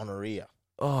with gonorrhea.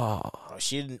 Oh. Bro,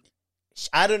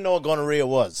 I didn't know what gonorrhea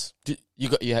was. You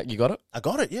got it? I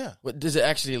got it, yeah. What, does it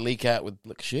actually leak out with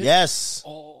like shit? Yes.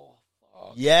 Oh,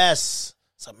 fuck. Yes.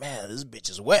 It's like, man, this bitch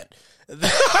is wet.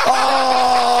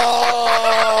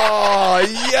 Oh,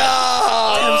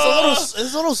 yeah.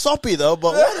 It's a little soppy though,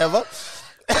 but whatever.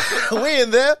 We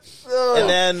in there, and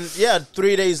then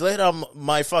 3 days later,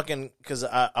 because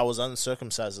I was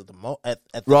uncircumcised at the time.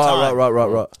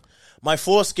 Right. My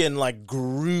foreskin like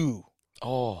grew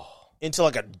into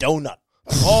like a donut.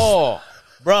 Oh,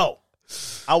 Bro,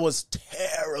 I was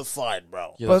terrified,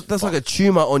 bro. Yeah, But that's like a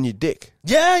tumor on your dick.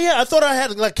 Yeah, I thought I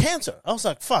had like cancer. I was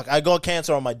like, fuck, I got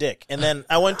cancer on my dick, and then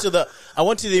I went to the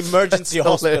emergency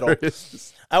hospital.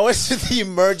 Hilarious. I went to the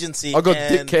emergency. I got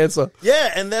dick cancer.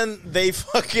 Yeah, and then they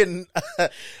fucking.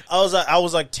 I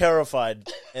was like terrified,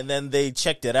 and then they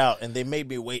checked it out, and they made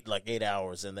me wait like 8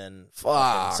 hours, and then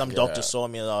some doctor saw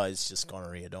me. Oh, it's just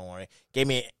gonorrhea. Don't worry. Gave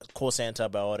me a course of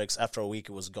antibiotics. After a week,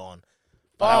 it was gone.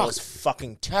 But I was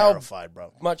fucking terrified,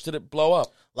 bro. how much did it blow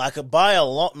up? Like by a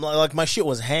lot. Like my shit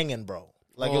was hanging, bro.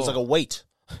 Like it was like a weight.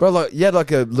 Bro, like you had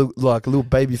like a little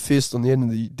baby fist on the end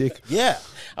of the dick. Yeah,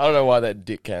 I don't know why that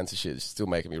dick cancer shit is still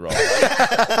making me roll.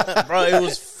 bro, it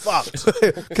was fucked.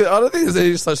 'Cause I don't think there's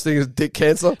any such thing as dick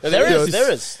cancer. There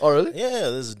is. Oh, really? Yeah,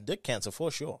 there's dick cancer for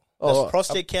sure. Oh, There's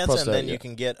prostate cancer, prostate, and then yeah. you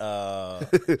can get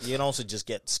you can also just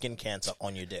get skin cancer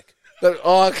on your dick.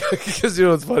 Because you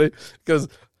know what's funny? Because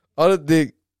I don't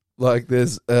think like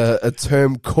there's a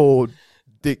term called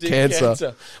dick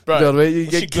cancer. Bro, You know what I mean? You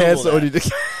should get Google cancer that. on your dick.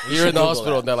 you're in the Google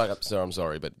hospital that. and they're like, sir, I'm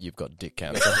sorry, but you've got dick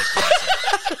cancer.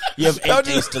 You have 8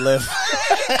 days to live.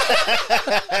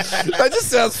 That just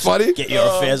sounds funny. Get your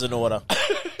affairs in order.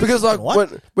 Because like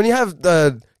What? when you have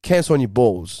cancer on your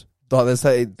balls, like they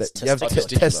say that you have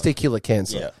testicular. testicular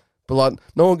cancer. Yeah. But like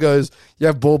no one goes, you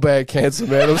have ball bag cancer,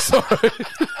 man. I'm sorry.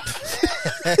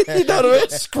 You know what I mean?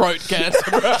 Scrote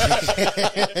cancer, bro.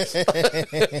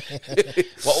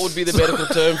 What would be the medical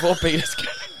term for penis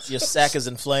cancer? Your sack is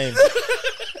inflamed.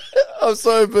 I'm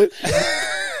sorry, but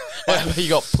You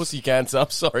got pussy cancer. I'm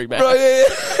sorry, man. bro, yeah.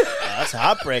 That's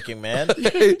heartbreaking, man.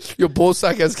 Your ball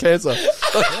sack has cancer.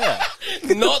 Yeah.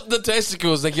 Not the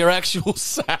testicles, like your actual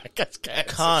sack has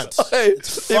cancer. Can't. Hey,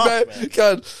 fuck, man.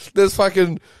 God, there's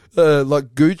fucking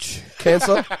like gooch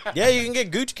cancer. Yeah, you can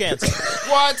get gooch cancer.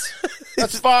 What?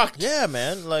 That's fucked. Yeah,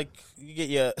 man. Like you get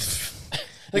your.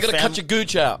 They gotta cut your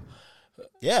gooch out.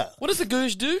 Yeah, What does the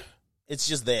gooch do? it's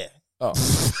just there. Oh.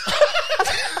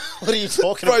 What are you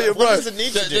talking Bro, about? yeah, What bro. does it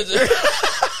need to do?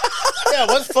 Yeah,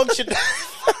 what function?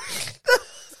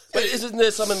 But isn't there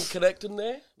something connected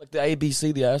there? Like the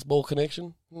ABC, the ass ball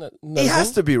connection? He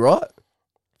has to be right.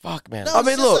 Fuck, man. No, I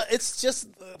mean, look. it's just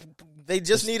they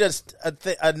just need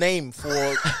a name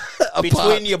for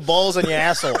between your balls and your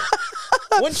asshole.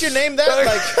 Wouldn't you name that?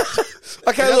 Like,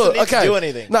 Okay, it doesn't look, need to okay. do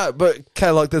anything. No, but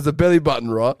okay, like there's a belly button,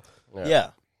 right?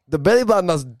 yeah. The belly button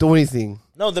doesn't do anything.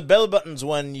 No, the belly button's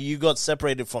when you got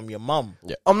separated from your mum.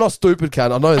 I'm not stupid,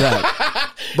 cunt. I know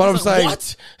that. But I'm saying,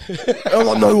 What? I'm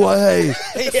like, no way.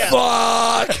 Yeah.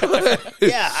 Fuck.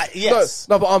 Yeah. Yes.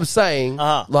 No, but I'm saying,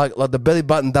 Uh-huh. like the belly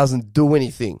button doesn't do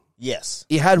anything. Yes.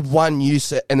 It had one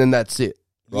use and then that's it.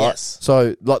 Right? Yes.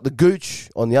 So, like the gooch,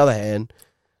 on the other hand,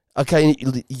 okay,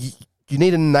 you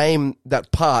need to name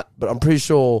that part, but I'm pretty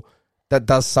sure that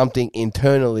does something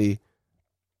internally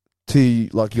to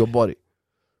like your body.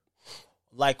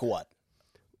 Like what?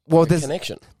 Well, there's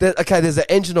Connection. there's the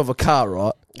engine of a car,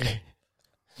 right?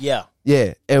 Yeah.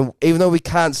 Yeah, and even though we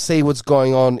can't see what's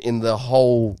going on in the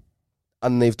hole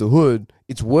underneath the hood,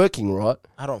 it's working, right?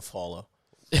 I don't follow.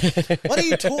 What are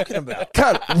you talking about?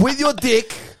 Cunt, with your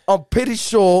dick, I'm pretty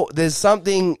sure there's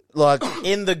something like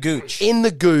In the gooch. in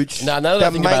the gooch No, now that I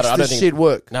that think makes about it, I the don't think- shit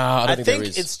work. No, I don't I think, think there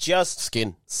is. it's just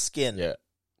skin. skin. Yeah.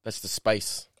 That's the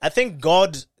space. I think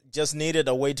God just needed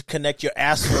a way to connect your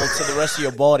asshole to the rest of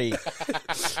your body.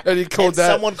 And he called And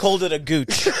that, someone called it a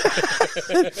gooch.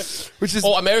 which is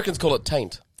Or Americans call it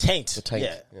taint. Taint. The taint.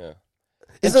 Yeah. Yeah.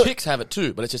 Is And it- chicks have it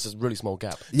too, but it's just a really small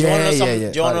gap. Do you want to know something?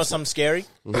 yeah. Do you want to know something scary?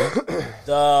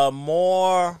 The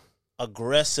more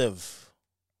aggressive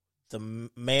the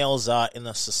males are in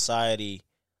a society,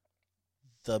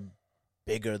 the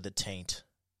bigger the taint.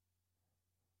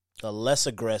 The less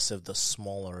aggressive, the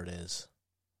smaller it is.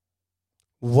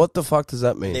 What the fuck does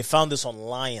that mean? They found this on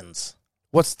lions.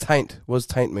 What's taint? What does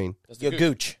taint mean? Your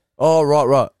gooch. Oh,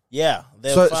 right. Yeah,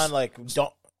 they So- found like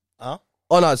don't. Huh?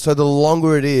 Oh no, so the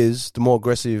longer it is, the more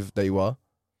aggressive that you are.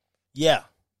 Yeah,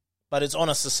 but it's on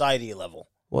a society level.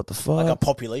 What the fuck? like a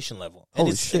population level. And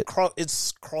Holy shit.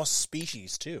 It's cross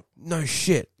species too. No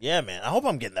shit. Yeah, man. I hope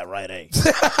I'm getting that right, eh?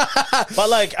 But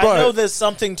like, Bro. I know there's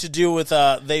something to do with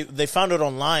they found it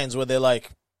on lions where they're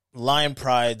like lion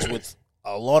prides with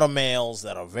a lot of males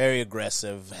that are very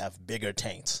aggressive, have bigger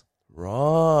taints,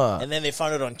 Right. and then they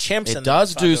found it on chimps. It and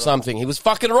does they found do it on- something. He was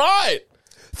fucking right.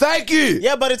 Thank you.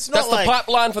 Yeah, but it's not That's like the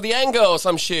pipeline for the anger or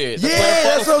some shit. Yeah, where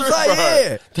that's it what I'm follows through, saying. bro.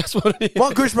 Yeah. That's what it is.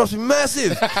 My gooch must be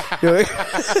massive. You know,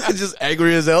 just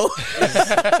angry as hell.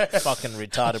 fucking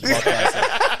retarded podcast.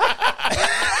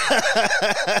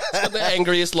 The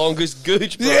angriest, longest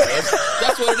gooch, bro.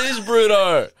 That's what it is,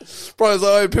 Bruno. Bro, it's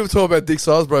like, people talk about dick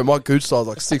size, bro. My gooch size is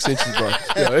like 6 inches, bro.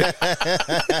 You know?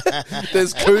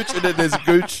 There's gooch and then there's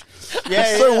gooch. Yeah,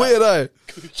 It's so yeah. weird, eh?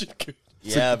 Gooch and gooch.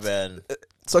 Yeah, man.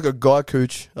 It's like a guy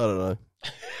cooch. I don't know.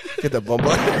 Get that bomb.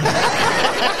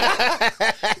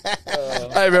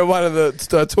 Hey, man, one of the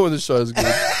two of the shows good.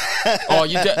 Oh,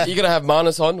 you're going to have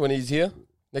Manus on when he's here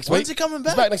next week? When's he coming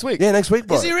back? He's back next week. Yeah, next week,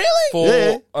 bro. Is he really? For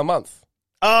Yeah. a month.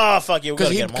 Oh, fuck you. Because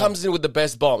Because he comes in with the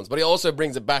best bombs, but he also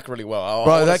brings it back really well. I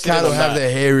Bro, wanna that sit in cat will on have that. the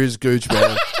hairiest gooch,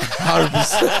 man.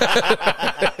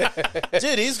 100%.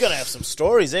 Dude, he's going to have some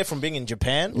stories, from being in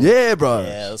Japan. Yeah, bro.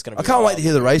 Yeah, that's gonna be I can't wait wild. to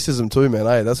hear the racism too, man.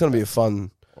 Hey, that's going to be a fun.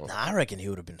 Nah, I reckon he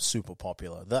would have been super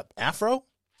popular. That Afro,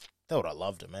 they would have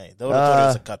loved him, eh? They would have thought he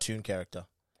was a cartoon character.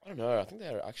 I don't know. I think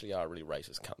they actually are really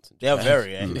racist cunts. in They're Japan.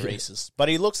 very racist. But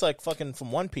he looks like fucking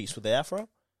from One Piece with the Afro.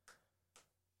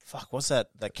 Fuck, what's that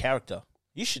character?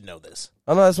 You should know this.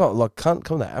 I know that's not like cunt.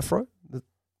 Come the afro.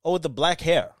 Oh, with the black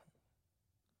hair.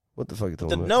 What the fuck are you The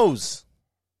talking about? nose.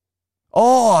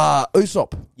 Oh,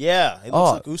 Usopp. Yeah, he looks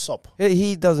Oh. like Usopp.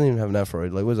 He doesn't even have an afro.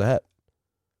 Like, where's a hat?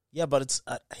 Yeah, but it's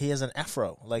he has an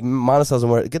afro. Like, Minus doesn't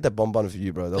wear it. Get that bomb bun for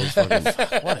you, bro. That was fucking.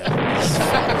 whatever.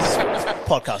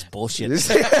 Podcast bullshit.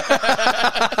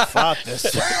 Fuck this.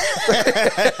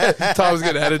 Tom's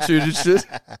got attitude and shit.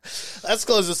 Let's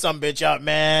close this some bitch out,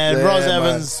 man. Yeah, Rose man.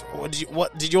 Evans,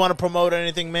 what did you want to promote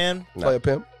anything, man? Play a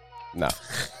pimp. No.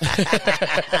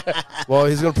 Well,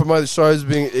 he's going to promote the shows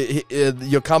being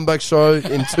your comeback show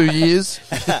in 2 years.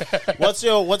 What's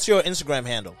your Instagram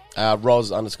handle?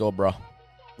 Roz_bra.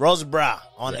 Rose Bra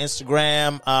on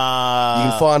Instagram. You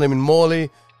can find him in Morley,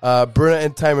 Bruno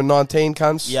Entertainment 19,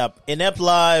 cunts. Yep. Inept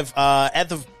Live at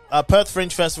the Perth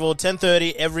Fringe Festival,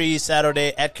 10:30 every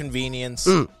Saturday at Convenience.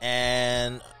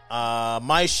 And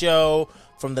my show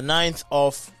from the 9th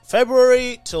of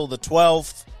February till the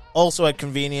 12th, also at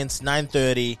Convenience,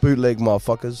 9:30. Bootleg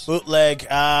motherfuckers. Bootleg.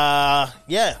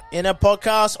 Inept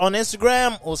Podcast on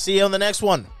Instagram. We'll see you on the next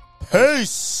one.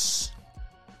 Peace.